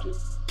go after it.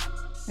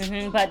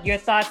 Mm-hmm. But your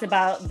thoughts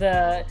about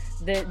the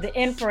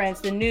inference,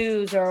 the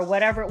news, or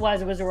whatever it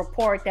was a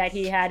report that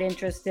he had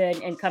interest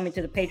in coming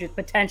to the Patriots,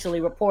 potentially,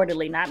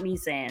 reportedly, not me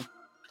saying.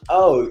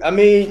 Oh, I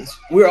mean,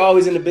 we're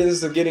always in the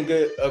business of getting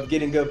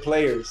good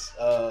players.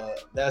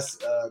 That's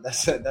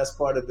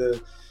part of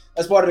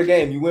the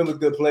game. You win with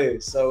good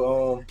players.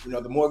 So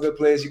the more good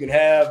players you can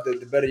have,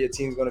 the better your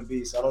team's going to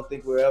be. So I don't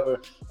think we'll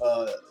ever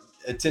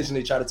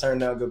intentionally try to turn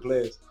down good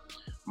players.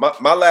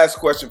 My last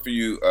question for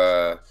you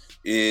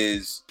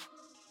is,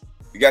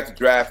 you got the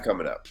draft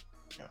coming up.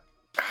 Yeah.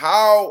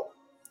 How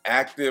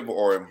active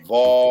or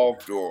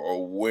involved or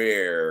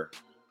aware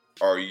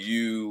are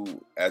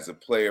you as a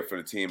player for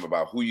the team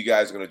about who you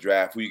guys are going to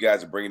draft, who you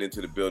guys are bringing into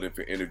the building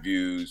for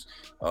interviews?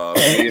 Do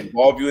they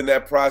involve you in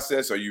that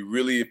process? Are you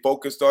really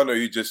focused on it, or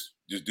you just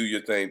do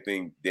your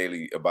thing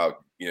daily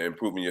about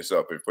improving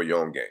yourself for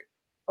your own game?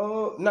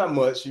 Not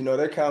much.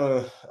 They're kind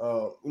of,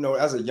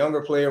 as a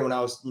younger player, when I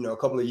was, a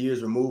couple of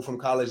years removed from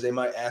college, they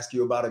might ask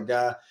you about a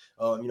guy,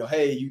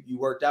 hey, you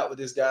worked out with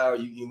this guy, or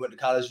you went to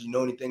college, you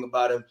know anything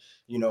about him,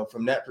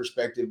 from that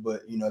perspective.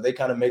 But, they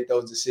kind of make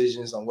those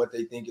decisions on what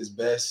they think is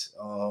best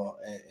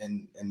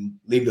and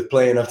leave the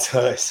playing up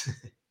to us.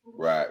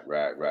 Right.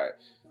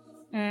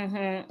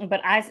 Mm-hmm. But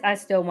I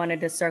still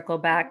wanted to circle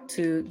back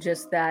to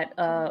just that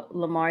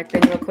Lamar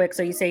thing real quick.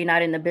 So you say you're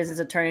not in the business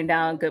of turning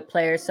down good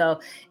players.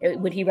 So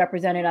would he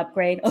represent an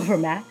upgrade over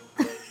Mac?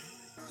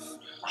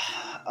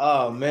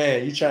 Oh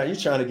man, you trying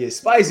to get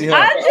spicy, huh?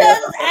 I'm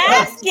just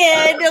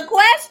asking the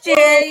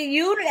question.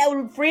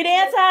 You free to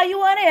answer how you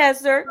want to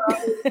answer.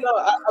 No,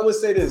 I would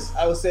say this.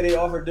 I would say they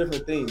offer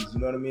different things. You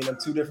know what I mean?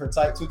 Two different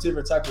type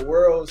of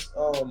worlds.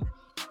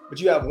 But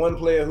you have one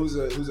player who's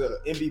a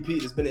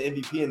MVP, that's been an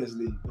MVP in this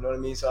league. You know what I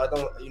mean? So I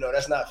don't,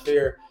 that's not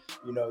fair,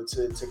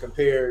 to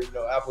compare,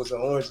 apples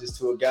and oranges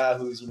to a guy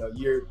who's,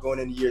 going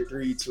into year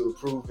 3 to a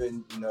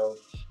proven,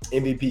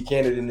 MVP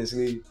candidate in this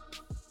league.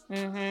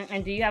 Mm-hmm.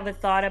 And do you have a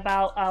thought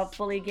about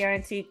fully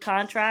guaranteed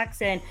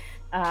contracts and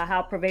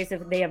how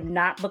pervasive they have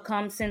not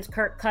become since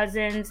Kirk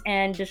Cousins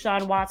and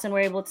Deshaun Watson were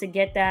able to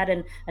get that?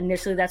 And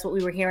initially that's what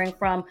we were hearing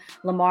from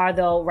Lamar,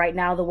 though right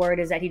now the word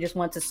is that he just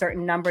wants a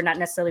certain number, not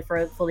necessarily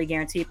for fully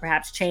guaranteed,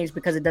 perhaps changed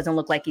because it doesn't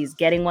look like he's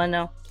getting one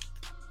though.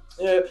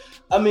 Yeah,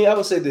 I mean, I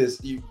would say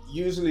this.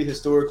 Usually,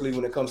 historically,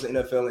 when it comes to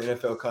NFL and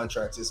NFL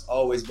contracts, it's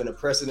always been a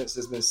precedence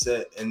that's been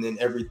set, and then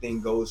everything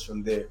goes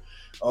from there.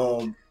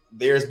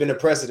 There's been a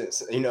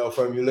precedence,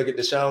 from you look at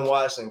Deshaun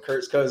Watson,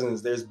 Kirk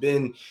Cousins, there's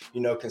been,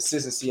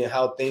 consistency in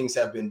how things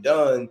have been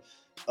done.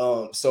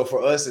 So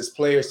for us as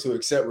players to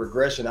accept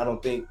regression, I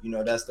don't think,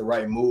 that's the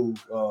right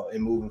move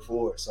in moving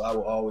forward. So I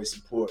will always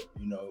support,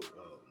 like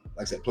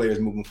I said, players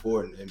moving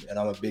forward. And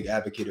I'm a big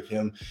advocate of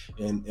him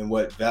and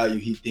what value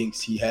he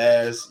thinks he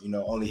has,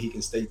 only he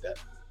can state that.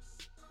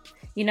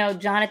 You know,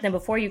 Jonathan,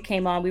 before you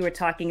came on, we were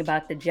talking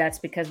about the Jets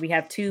because we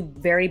have two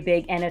very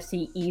big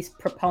NFC East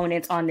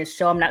proponents on this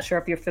show. I'm not sure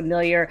if you're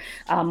familiar.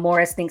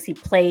 Morris thinks he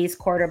plays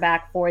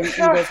quarterback for the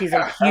Eagles. He's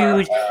a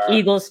huge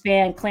Eagles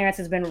fan. Clarence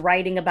has been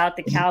writing about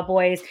the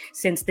Cowboys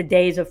since the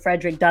days of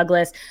Frederick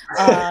Douglass.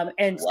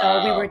 And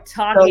so we were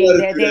talking,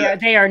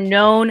 they are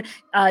known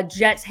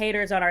Jets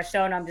haters on our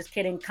show, and I'm just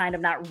kidding, kind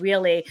of not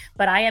really.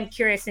 But I am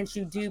curious, since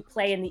you do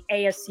play in the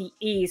AFC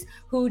East,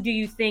 who do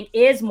you think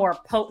is more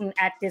potent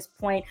at this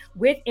point,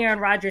 with Aaron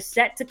Rodgers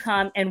set to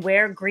come and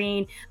wear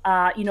green,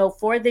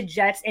 for the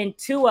Jets, and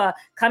Tua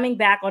coming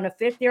back on a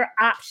fifth-year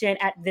option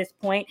at this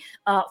point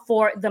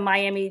for the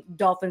Miami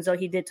Dolphins, though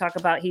he did talk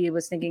about he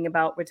was thinking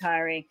about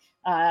retiring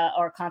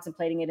or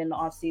contemplating it in the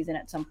offseason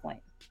at some point.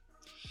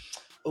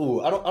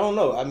 Oh, I don't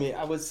know. I mean,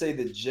 I would say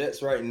the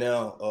Jets right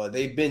now,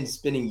 they've been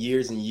spending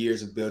years and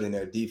years of building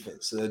their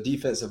defense. So the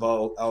defense has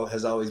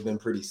always been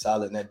pretty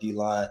solid in that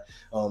D-line.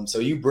 So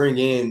you bring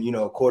in,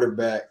 a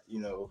quarterback,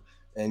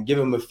 and give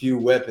them a few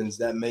weapons,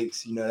 that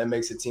makes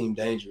a team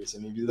dangerous. I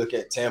mean, if you look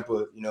at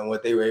Tampa,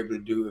 what they were able to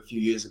do a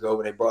few years ago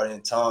when they brought in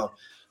Tom,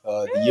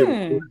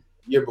 the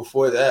year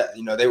before that,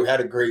 they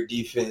had a great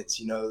defense.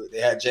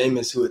 They had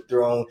Jameis, who had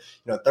thrown,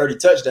 30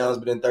 touchdowns,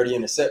 but then 30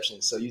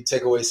 interceptions. So you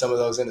take away some of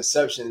those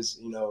interceptions,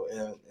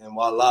 and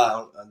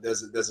voila,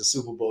 there's a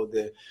Super Bowl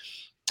there.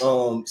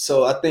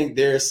 So I think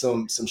there's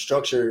some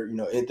structure,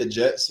 in the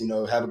Jets,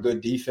 have a good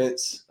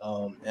defense,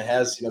 and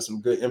has,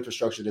 some good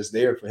infrastructure that's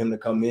there for him to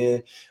come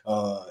in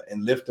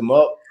and lift them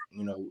up.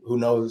 Who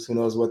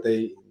knows what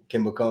they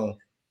can become.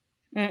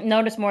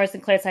 Notice Morris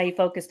and Clarence how he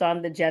focused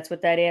on the Jets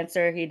with that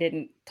answer. He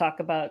didn't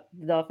talk about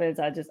the Dolphins.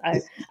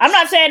 I'm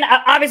not saying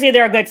obviously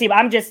they're a good team.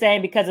 I'm just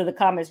saying because of the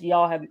comments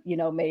y'all have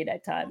made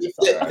at times.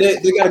 They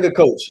got a good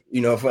coach.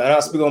 And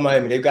I'll speak on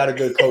Miami. They've got a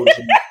good coach.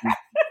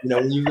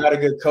 When you got a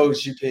good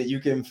coach, you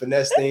can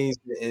finesse things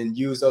and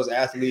use those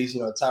athletes.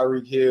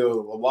 Tyreek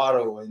Hill,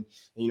 Waddle, and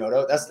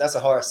that's a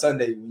hard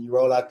Sunday when you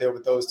roll out there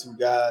with those two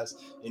guys.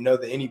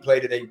 That any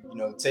play that they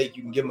take,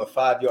 you can give them a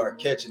 5-yard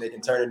catch and they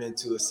can turn it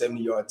into a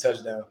 70-yard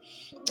touchdown.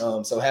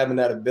 So having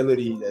that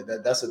ability,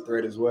 that's a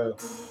threat as well.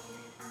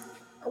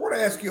 I want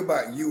to ask you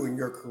about you and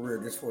your career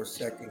just for a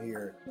second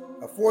here.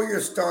 A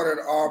 4-year start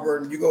at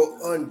Auburn, you go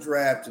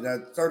undrafted. Now,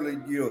 certainly,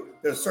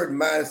 there's a certain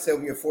mindset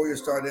when you're a 4-year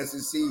start at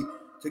SEC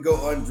to go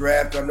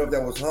undrafted. I don't know if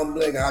that was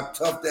humbling, how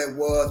tough that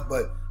was,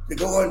 but to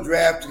go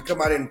undrafted, to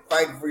come out and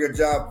fight for your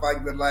job, fight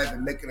for your life,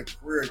 and making a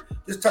career.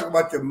 Just talk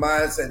about your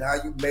mindset and how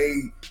you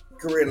made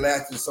career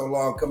lasting so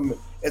long coming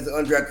as an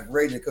undrafted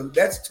free agent, because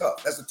that's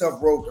tough. That's a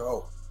tough road to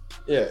hoe.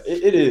 Yeah,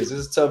 it is.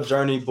 It's a tough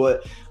journey,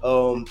 but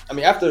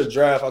after the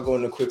draft, I'll go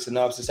into a quick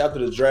synopsis.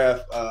 After the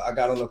draft, I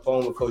got on the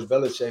phone with Coach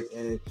Belichick,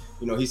 and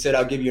he said,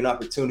 "I'll give you an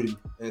opportunity."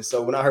 And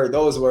so when I heard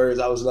those words,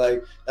 I was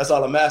like, "That's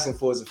all I'm asking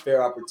for is a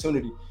fair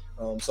opportunity."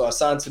 So I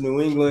signed to New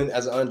England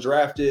as an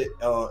undrafted,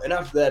 and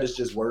after that, it's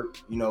just work,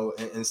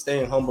 and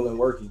staying humble and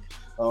working.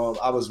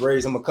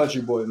 I'm a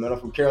country boy, man. I'm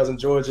from Carrollton,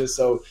 Georgia,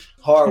 so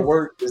hard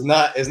work is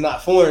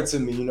not foreign to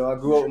me. I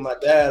grew up with my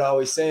dad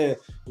always saying,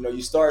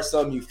 you start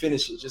something, you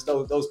finish it. Just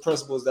those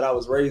principles that I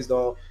was raised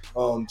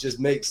on just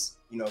makes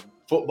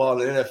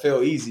football and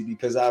NFL easy,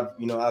 because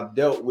I've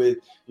dealt with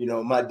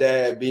my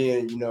dad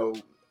being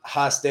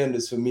high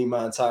standards for me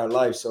my entire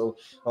life. So,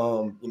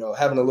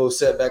 having a little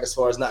setback as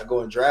far as not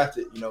going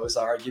drafted, it's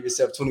all right. Give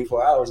yourself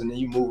 24 hours and then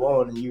you move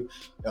on, and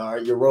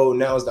your road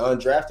now is the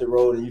undrafted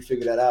road, and you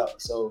figure that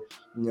out. So,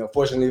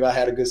 fortunately, I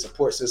had a good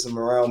support system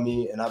around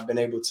me, and I've been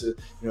able to,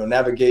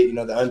 navigate,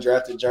 the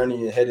undrafted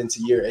journey and head into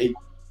year 8.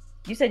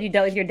 You said you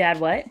dealt with your dad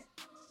what?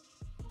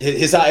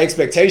 His high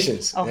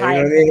expectations. Oh, high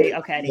expectations.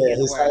 Okay,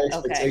 his high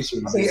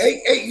expectations. I mean,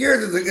 8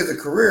 years is a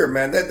career,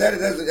 man.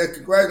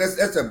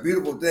 That's a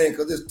beautiful thing,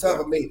 because it's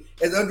tough. I mean,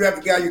 as an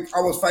undrafted guy, you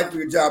almost fight for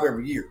your job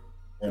every year.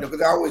 Because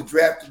I always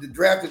drafted. The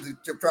draft is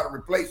to try to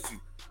replace you.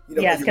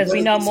 Yes, because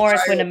we know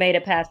Morris wouldn't have made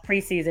it past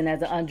preseason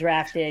as an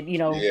undrafted,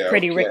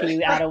 Pretty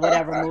Ricky out of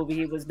whatever movie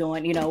he was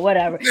doing,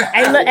 whatever.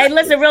 Hey,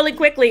 listen, really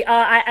quickly,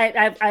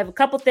 I have a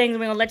couple things.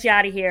 We're going to let you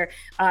out of here.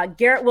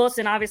 Garrett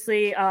Wilson,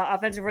 obviously,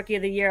 Offensive Rookie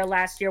of the Year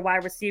last year,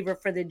 wide receiver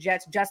for the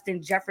Jets.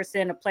 Justin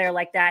Jefferson, a player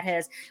like that,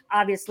 has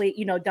obviously,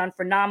 done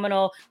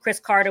phenomenal. Chris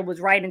Carter was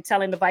right in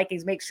telling the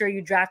Vikings, make sure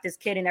you draft this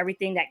kid and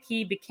everything that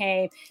he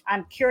became.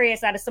 I'm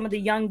curious, out of some of the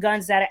young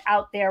guns that are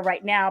out there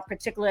right now,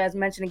 particularly as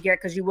mentioned,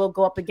 Garrett, because you will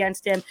go up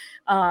against him.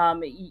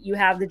 You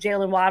have the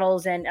Jalen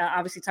Waddles, and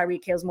obviously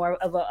Tyreek Hill's more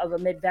of a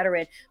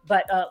mid-veteran.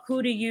 But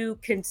who do you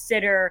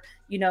consider,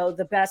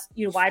 the best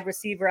wide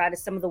receiver out of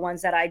some of the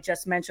ones that I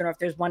just mentioned, or if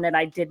there's one that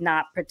I did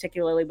not,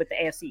 particularly with the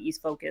AFC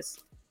East focus?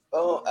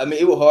 I mean,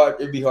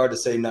 it'd be hard to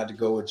say not to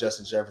go with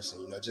Justin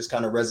Jefferson. Just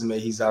kind of resume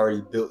he's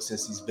already built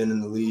since he's been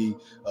in the league.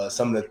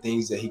 Some of the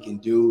things that he can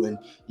do, and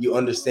you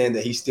understand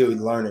that he's still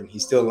learning.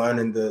 He's still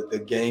learning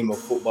the game of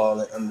football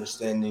and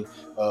understanding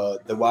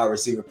the wide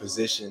receiver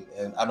position.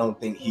 And I don't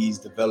think he's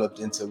developed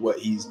into what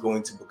he's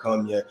going to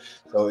become yet.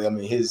 So I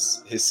mean,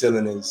 his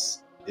ceiling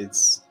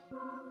it's.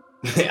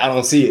 I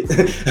don't see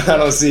it. I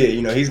don't see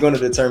it. He's going to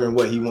determine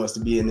what he wants to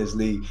be in this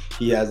league.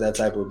 He has that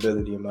type of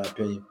ability, in my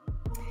opinion.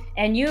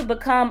 and you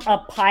become a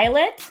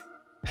pilot.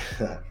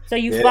 So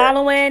you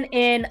following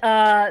in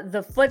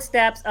the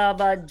footsteps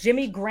of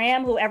Jimmy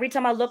Graham, who every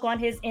time I look on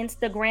his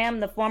Instagram,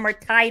 the former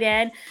tight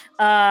end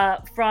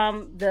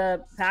from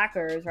the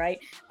Packers, right?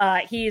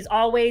 He's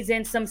always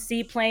in some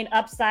seaplane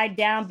upside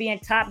down, being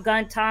Top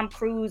Gun Tom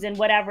Cruise and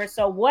whatever.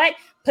 So what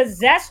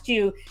possessed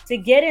you to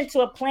get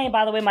into a plane?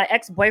 By the way, my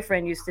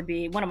ex-boyfriend used to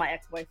be one of my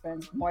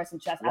ex-boyfriends, Morrison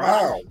Chess.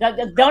 Wow.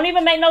 Don't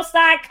even make no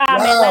side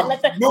comment. Wow.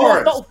 Let's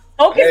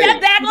focus that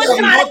back on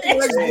Jonathan.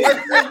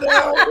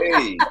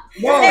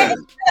 Morris,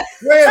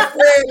 where's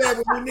Fred at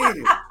when we need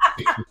him?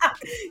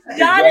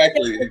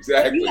 Exactly.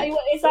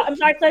 I'm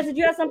sorry, Claire, did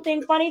you have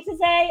something funny to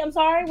say? I'm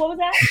sorry, what was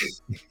that?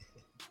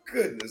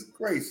 Goodness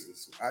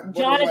gracious.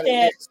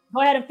 Jonathan,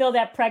 go ahead and fill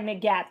that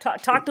pregnant gap.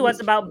 Talk to us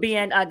about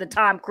being the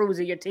Tom Cruise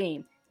of your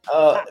team.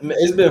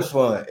 It's been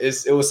fun.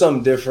 It was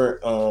something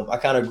different. I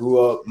kind of grew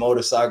up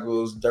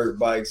motorcycles, dirt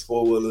bikes,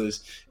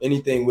 four-wheelers,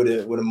 anything with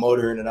a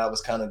motor in it. I was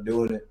kind of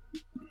doing it.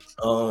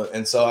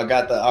 And so I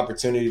got the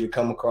opportunity to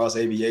come across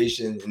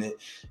aviation, and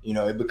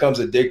it becomes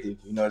addictive,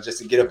 just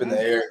to get up in the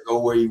air, go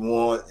where you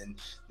want. And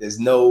there's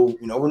no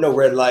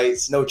red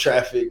lights, no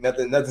traffic,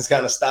 nothing's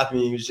kind of stopping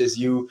you. It's just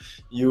you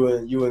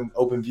and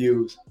open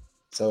views.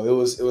 So it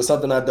was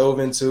something I dove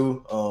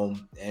into,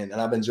 and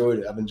I've enjoyed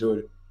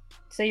it.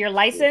 So you're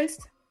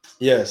licensed?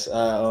 Yes.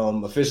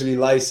 I officially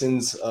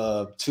licensed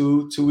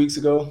 2 weeks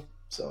ago.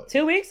 So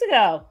 2 weeks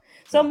ago.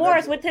 So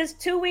Morris, with his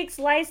 2 weeks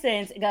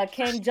license,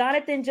 can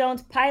Jonathan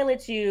Jones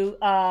pilot you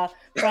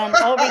from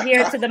over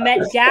here to the Met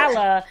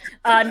Gala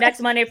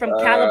next Monday from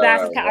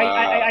Calabasas?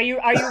 Wow. Are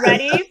you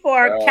ready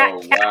for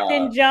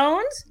Captain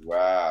Jones?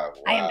 Wow.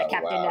 I am the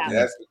captain now.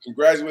 Yes,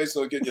 congratulations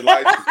on getting your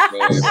license,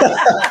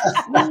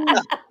 man.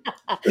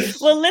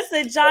 Well,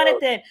 listen,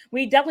 Jonathan,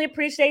 we definitely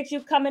appreciate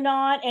you coming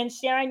on and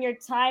sharing your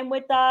time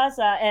with us.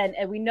 And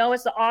we know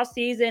it's the off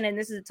season, and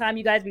this is the time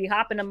you guys be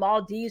hopping to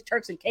Maldives,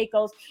 Turks and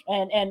Caicos,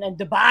 and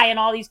Dubai, and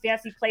all these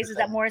fancy places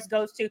that Morris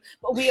goes to.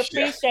 But we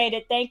appreciate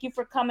it. Thank you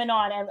for coming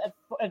on. And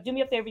do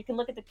me a favor, you can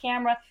look at the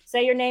camera,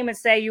 say your name, and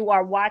say you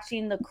are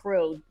watching The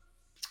Crew.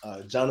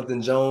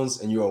 Jonathan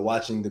Jones, and you are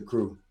watching The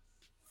Crew.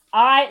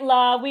 All right,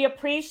 love. We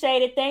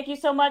appreciate it. Thank you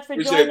so much for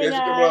joining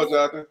us.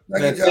 Jonathan.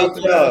 Thank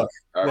you, Jonathan.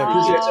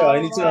 Appreciate y'all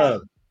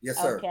anytime. Yes,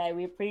 sir. Okay,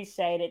 we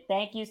appreciate it.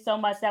 Thank you so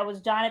much. That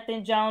was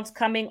Jonathan Jones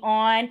coming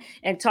on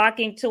and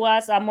talking to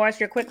us.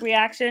 Morris, your quick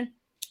reaction?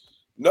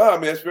 No, I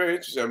mean, it's very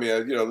interesting. I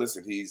mean,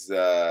 listen, he's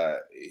a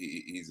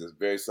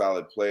very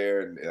solid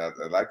player, and I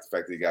like the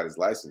fact that he got his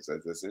license.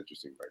 That's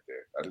interesting right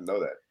there. I didn't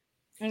know that.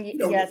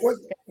 Yes.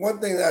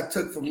 One thing that I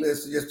took from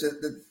this is just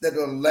that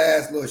little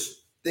last little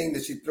thing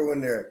that she threw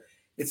in there.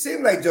 It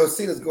seemed like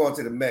Josina's going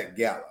to the Met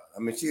Gala. I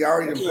mean, she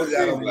already put it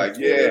out on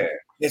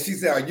and she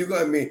said, "Are you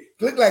going to be?"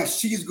 Look like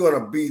she's going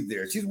to be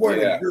there. She's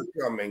worried that you're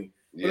coming.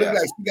 But look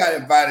like she got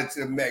invited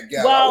to the Met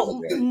Gala.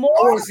 Well, I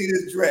want to see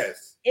this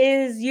dress.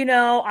 Is,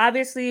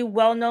 obviously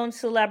well-known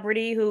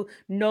celebrity who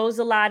knows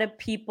a lot of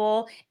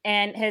people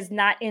and has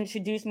not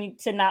introduced me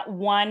to not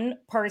one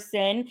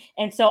person.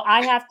 And so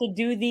I have to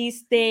do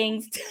these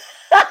things.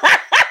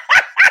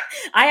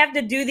 I have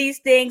to do these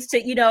things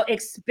to,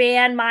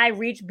 expand my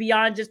reach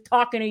beyond just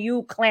talking to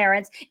you,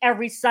 Clarence,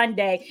 every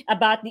Sunday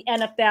about the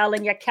NFL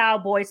and your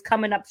Cowboys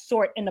coming up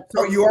short in the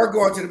So you are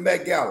going to the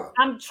Met Gala?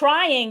 I'm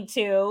trying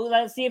to.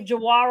 Let's see if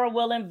Jawara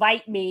will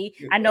invite me.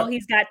 I know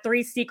he's got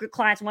 3 secret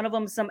clients. One of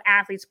them is some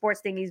athlete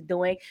sports thing he's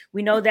doing.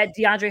 We know that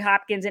DeAndre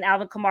Hopkins and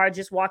Alvin Kamara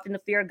just walked in the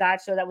Fear of God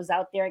show that was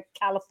out there in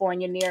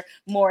California near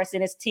Morris,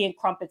 and it's tea and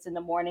crumpets in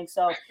the morning.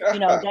 So,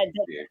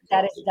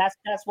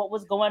 that's what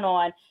was going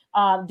on.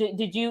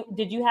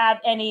 Did you have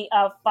any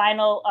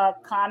final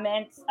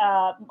comments,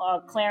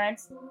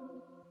 Clarence?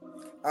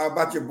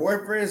 About your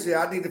boyfriends?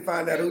 Yeah, I need to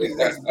find out who these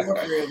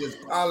ex-boyfriends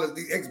is.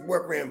 These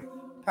ex-boyfriend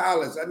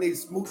pilots. I need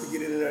Smoot to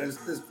get in there.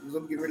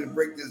 I'm getting ready to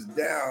break this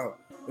down.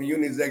 When you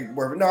need his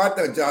ex-boyfriend. No, I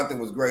thought Jonathan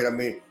was great. I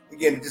mean,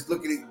 again, just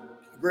look at it,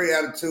 great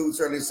attitude.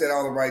 Certainly said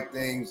all the right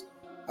things.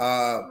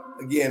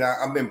 Again,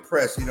 I'm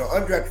impressed.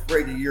 Undrafted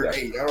free agent year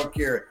 8. I don't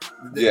care.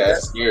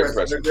 That's very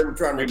impressive. They're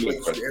trying to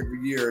replace you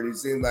every year, and he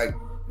seems like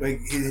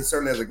he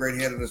certainly has a great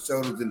head on his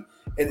shoulders.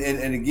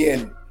 And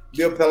again,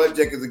 Bill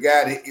Belichick is a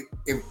guy that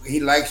if he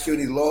likes you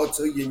and he's loyal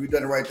to you and you've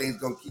done the right thing, he's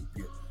going to keep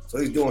you. So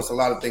he's doing a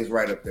lot of things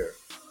right up there.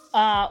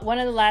 One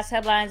of the last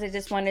headlines I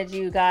just wanted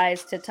you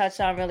guys to touch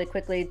on really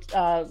quickly.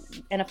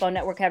 NFL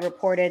Network had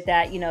reported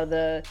that,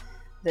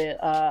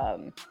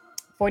 the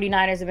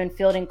 49ers have been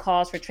fielding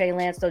calls for Trey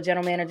Lance, though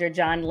general manager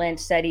John Lynch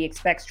said he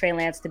expects Trey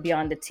Lance to be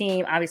on the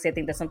team. Obviously, I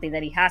think that's something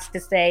that he has to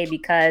say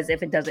because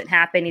if it doesn't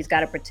happen, he's got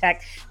to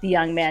protect the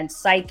young man's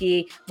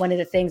psyche. One of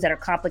the things that are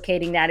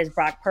complicating that is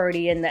Brock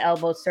Purdy and the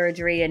elbow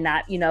surgery and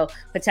not,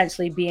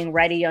 potentially being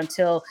ready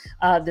until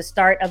the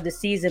start of the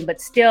season.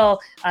 But still,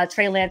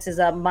 Trey Lance is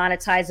a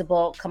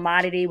monetizable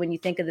commodity when you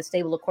think of the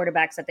stable of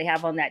quarterbacks that they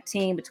have on that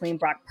team between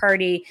Brock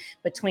Purdy,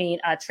 between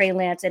Trey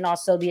Lance, and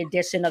also the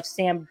addition of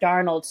Sam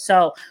Darnold.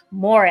 So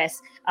more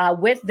Morris.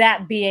 With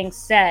that being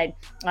said,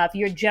 if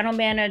you're general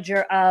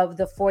manager of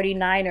the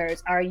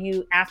 49ers, are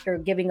you, after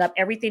giving up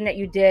everything that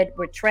you did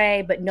with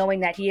Trey, but knowing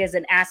that he is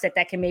an asset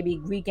that can maybe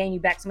regain you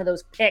back some of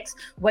those picks,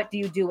 what do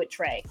you do with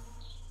Trey?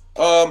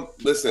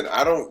 Listen,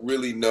 I don't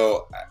really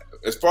know.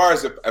 As far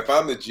as if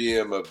I'm the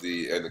GM of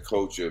and the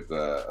coach of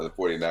the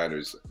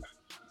 49ers,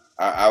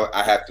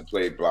 I have to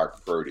play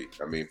Brock Purdy.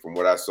 I mean, from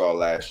what I saw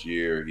last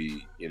year,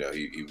 he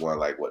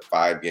won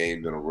 5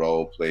 games in a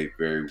row, played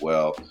very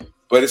well.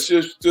 But it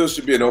still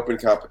should be an open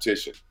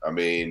competition. I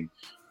mean,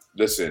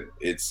 listen,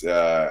 it's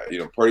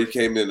Purdy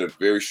came in a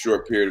very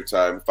short period of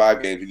time,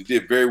 5 games. He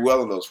did very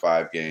well in those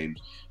 5 games,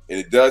 and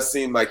it does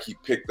seem like he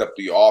picked up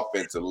the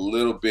offense a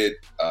little bit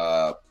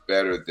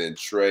better than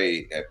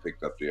Trey had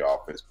picked up the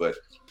offense. But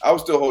I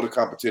would still hold a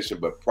competition,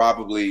 but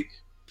probably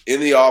in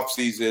the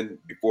offseason,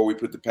 before we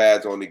put the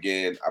pads on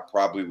again, I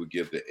probably would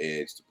give the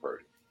edge to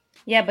Purdy.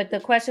 Yeah, but the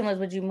question was,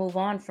 would you move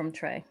on from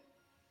Trey?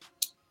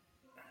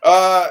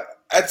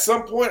 At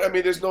some point, I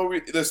mean, there's no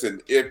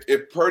listen.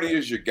 If Purdy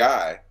is your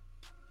guy,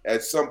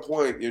 at some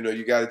point,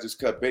 you got to just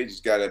cut bait. You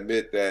just got to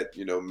admit that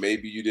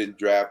maybe you didn't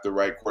draft the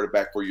right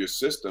quarterback for your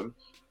system.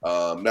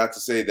 Not to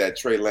say that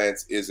Trey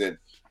Lance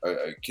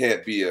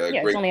can't be a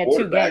great it's only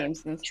quarterback. Had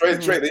 2 games.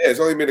 Trey, it's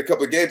only been a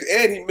couple of games,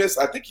 and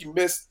I think he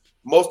missed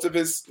most of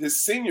his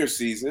senior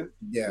season.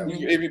 Yeah,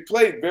 he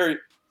played very,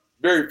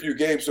 very few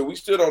games, so we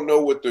still don't know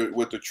what the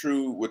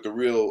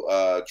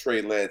real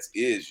Trey Lance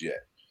is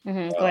yet.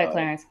 Mm-hmm. Go ahead,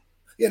 Clarence.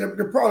 Yeah,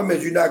 the problem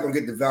is you're not going to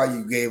get the value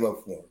you gave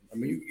up for him. I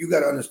mean, you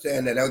got to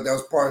understand that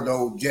was part of the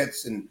old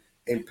Jets and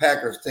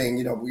Packers thing.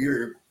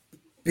 You're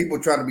people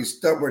trying to be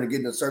stubborn and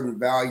getting a certain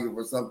value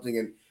for something,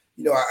 and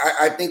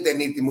I think they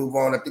need to move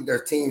on. I think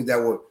there's teams that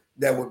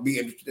would be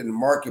interested in the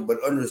market, but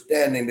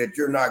understanding that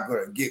you're not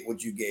going to get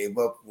what you gave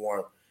up for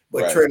him.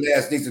 But right. Trey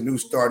Lance needs a new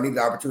start, needs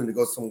the opportunity to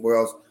go somewhere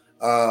else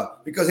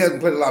because he hasn't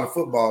played a lot of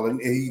football,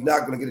 and he's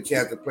not going to get a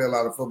chance to play a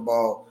lot of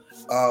football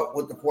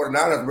with the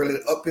 49ers really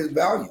up his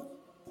value.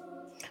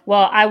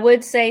 Well, I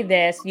would say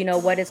this,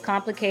 what is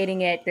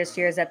complicating it this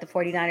year is that the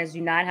 49ers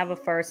do not have a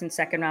first and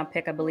second round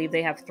pick. I believe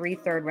they have 3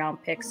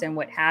 third-round picks and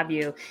what have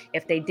you.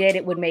 If they did,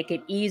 it would make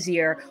it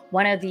easier.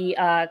 One of the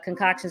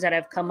concoctions that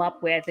I've come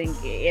up with, and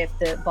if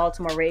the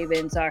Baltimore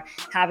Ravens are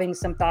having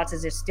some thoughts,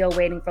 is they're still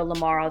waiting for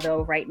Lamar,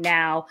 although right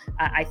now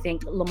I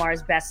think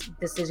Lamar's best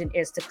decision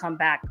is to come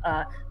back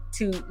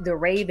to the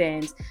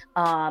Ravens.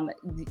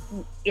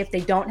 If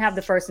they don't have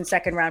the first and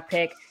second round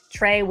pick,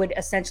 Trey would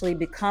essentially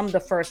become the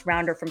first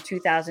rounder from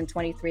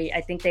 2023.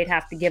 I think they'd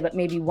have to give up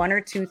maybe 1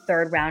 or 2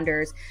 third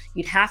rounders.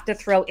 You'd have to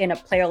throw in a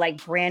player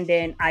like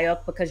Brandon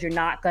Ayuk because you're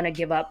not going to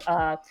give up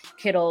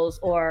Kittles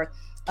or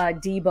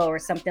Debo or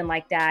something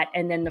like that.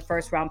 And then the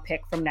first round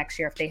pick from next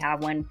year if they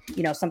have one,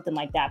 something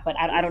like that. But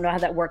I don't know how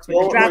that works with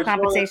the draft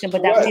compensation,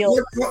 but that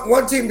feels...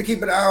 One team to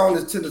keep an eye on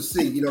is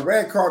Tennessee.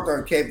 Rand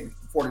Carthon came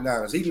from the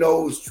 49ers. He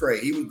knows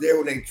Trey. He was there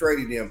when they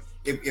traded him.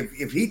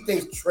 If he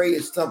thinks Trey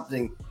is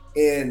something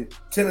and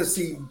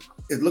Tennessee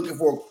is looking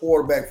for a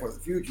quarterback for the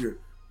future,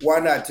 why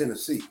not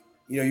Tennessee?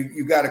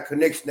 You got a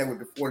connection there with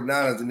the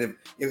 49ers. And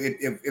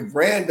if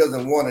Rand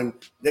doesn't want him,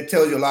 that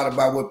tells you a lot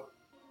about what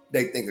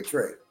they think of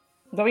Trey.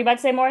 What were you about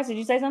to say, Morris? Did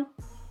you say something?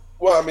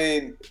 Well, I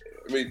mean,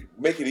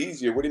 make it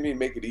easier. What do you mean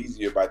make it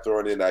easier by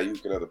throwing in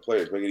Ayuk and other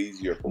players? Make it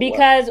easier for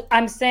because what?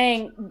 I'm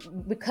saying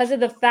because of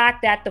the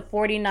fact that the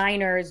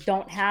 49ers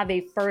don't have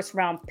a first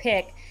round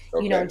pick,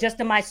 okay. Just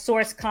in my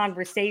source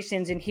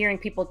conversations and hearing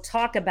people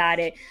talk about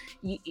it,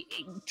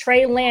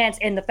 Trey Lance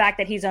and the fact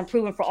that he's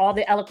unproven for all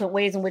the eloquent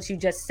ways in which you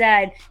just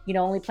said,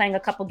 only playing a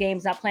couple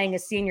games, not playing a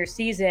senior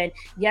season.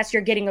 Yes,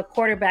 you're getting a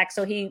quarterback.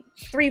 So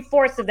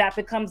 3/4 of that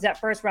becomes that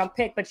first round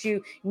pick, but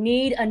you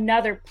need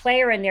another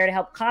player in there to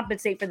help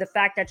compensate for the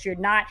fact that you're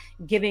not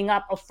giving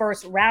up a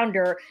first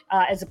rounder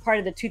as a part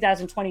of the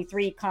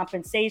 2023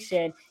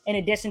 compensation, in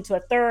addition to a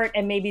third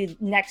and maybe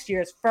next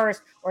year's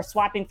first, or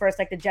swapping first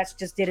like the Jets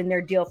just did in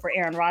their deal for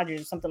Aaron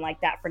Rodgers or something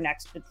like that for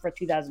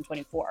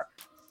 2024.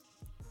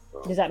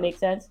 Does that make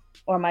sense?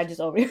 Or am I just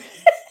over here?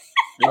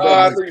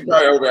 I think you're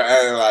probably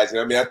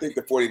overanalyzing. I mean, I think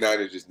the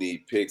 49ers just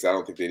need picks. I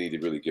don't think they need to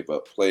really give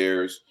up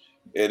players.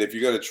 And if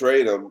you're going to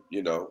trade them,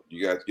 you got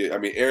to get – I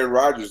mean, Aaron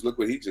Rodgers, look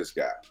what he just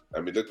got. I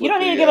mean, look. You don't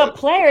need to give up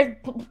players.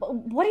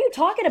 What are you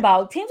talking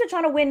about? Teams are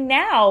trying to win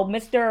now,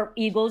 Mr.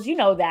 Eagles. You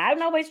know that.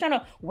 Nobody's trying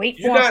to wait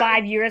 4 or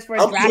 5 years for a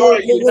draft.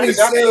 What he's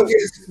saying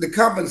is the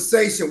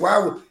compensation. Why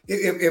would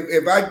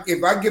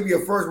if I give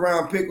you a first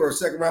round pick or a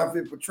second round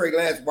pick for Trey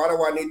Lance, why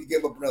do I need to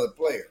give up another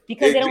player?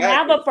 Because they don't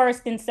have a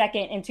first and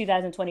second in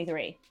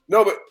 2023.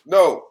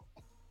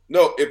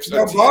 No, if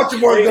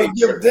Baltimore is going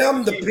to give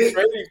them the pick,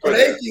 so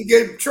they can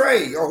get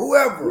Trey or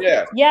whoever.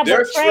 Yeah,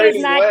 but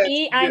Trey's not.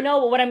 I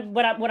know what I'm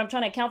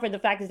trying to account for. The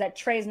fact is that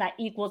Trey's not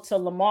equal to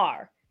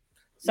Lamar,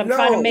 so I'm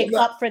trying to make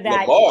up for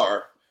that.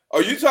 Lamar?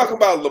 Are you talking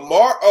about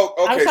Lamar? Oh,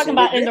 okay. I was talking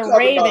about in the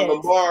Ravens.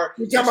 Lamar,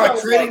 you talking about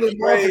trading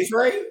Lamar for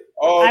Trey?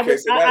 Oh, okay.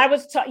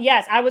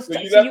 Yes, I was. So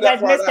you So left you that guys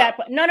part missed out.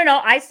 that.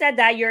 No. I said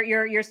that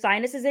your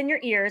sinus is in your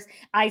ears.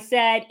 I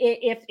said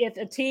if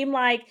a team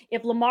like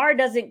if Lamar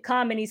doesn't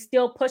come and he's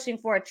still pushing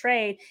for a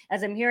trade,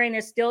 as I'm hearing,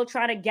 they're still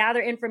trying to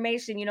gather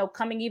information.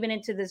 Coming even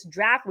into this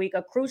draft week,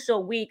 a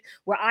crucial week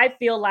where I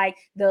feel like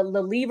the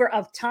lever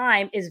of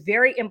time is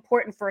very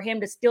important for him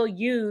to still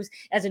use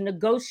as a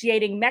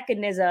negotiating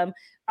mechanism.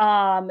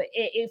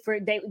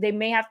 They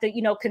may have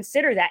to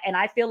consider that, and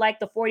I feel like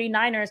the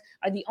 49ers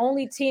are the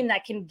only team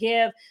that can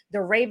give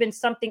the Ravens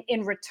something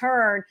in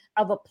return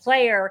of a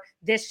player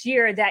this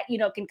year that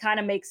can kind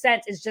of make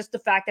sense. It's just the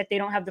fact that they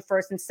don't have the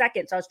first and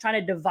second, so I was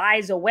trying to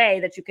devise a way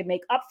that you could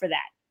make up for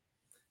that.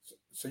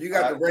 So you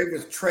got the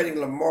Ravens trading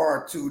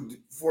Lamar to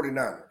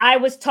 49ers. I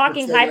was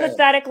talking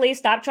hypothetically.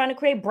 Stop trying to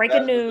create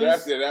breaking news.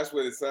 That's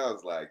what it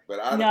sounds like.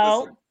 But I don't. No.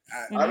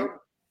 Listen,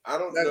 I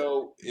don't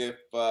know if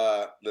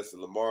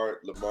Lamar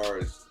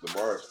is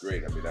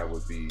great. I mean, that'd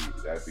be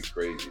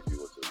crazy if he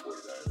went to the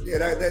 49ers. Yeah,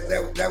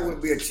 that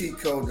would be a cheat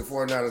code. The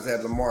 49ers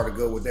had Lamar to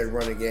go with that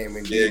running game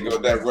and go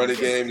with that running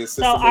game.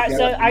 So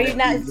are you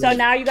not? So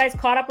now you guys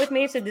caught up with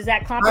me. So does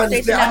that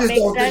conversation now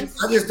make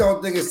sense? I just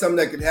don't think it's something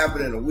that could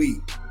happen in a week.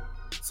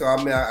 So I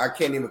mean, I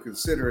can't even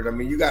consider it. I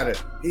mean,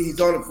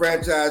 he's on the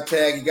franchise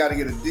tag. You got to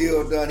get a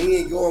deal done. He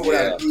ain't going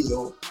without a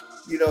deal.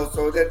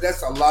 So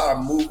that's a lot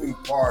of moving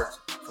parts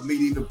for me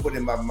to even put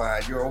in my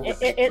mind. You're over.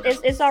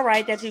 It's all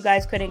right that you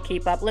guys couldn't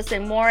keep up.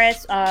 Listen,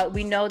 Morris,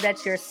 we know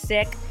that you're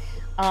sick.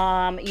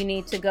 You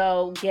need to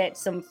go get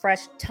some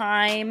fresh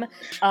thyme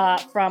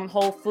from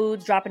Whole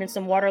Foods, drop it in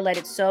some water, let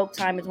it soak.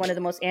 Thyme is one of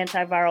the most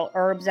antiviral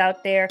herbs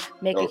out there.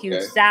 Make a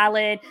huge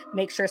salad.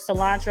 Make sure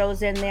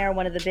cilantro's in there,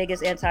 one of the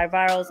biggest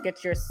antivirals.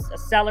 Get your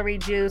celery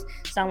juice.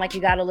 Sound like you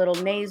got a little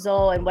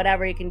nasal and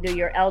whatever. You can do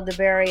your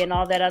elderberry and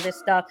all that other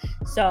stuff.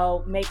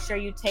 So make sure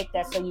you take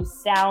that so you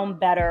sound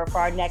better for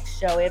our next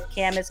show. If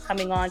Cam is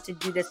coming on to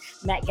do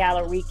this Met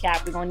Gala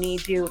recap, we're going to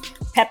need you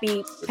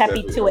peppy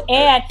to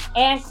it.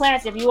 And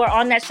Clarence, if you are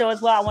on that show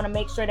as well, I want to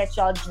make sure that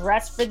y'all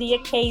dress for the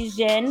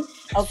occasion,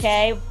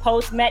 okay?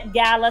 Post Met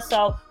Gala,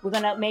 so we're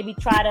gonna maybe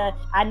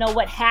I know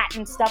what hat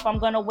and stuff I'm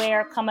gonna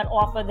wear coming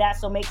off of that,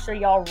 so make sure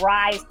y'all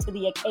rise to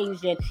the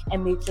occasion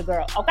and meet your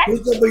girl, okay?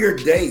 Who's gonna be your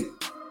date?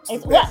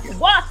 It's what?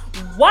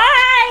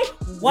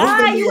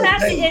 Why you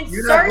have to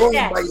insert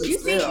that?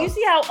 You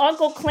see how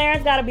Uncle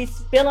Clarence got to be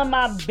spilling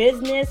my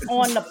business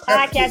on the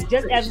podcast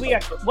just as we are.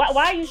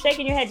 Why are you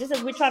shaking your head just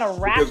as we're trying to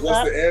wrap because what's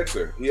up? the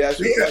answer? He asked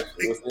you a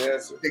question. What's the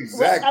answer?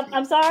 Exactly.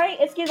 I'm sorry.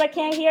 Excuse me. I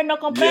can't hear. No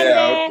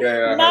comprende.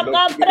 Yeah, okay. No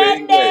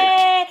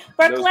comprende.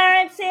 For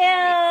Clarence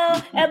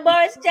Hill and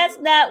Boris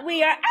Chestnut,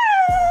 we are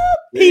out.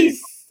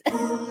 Peace.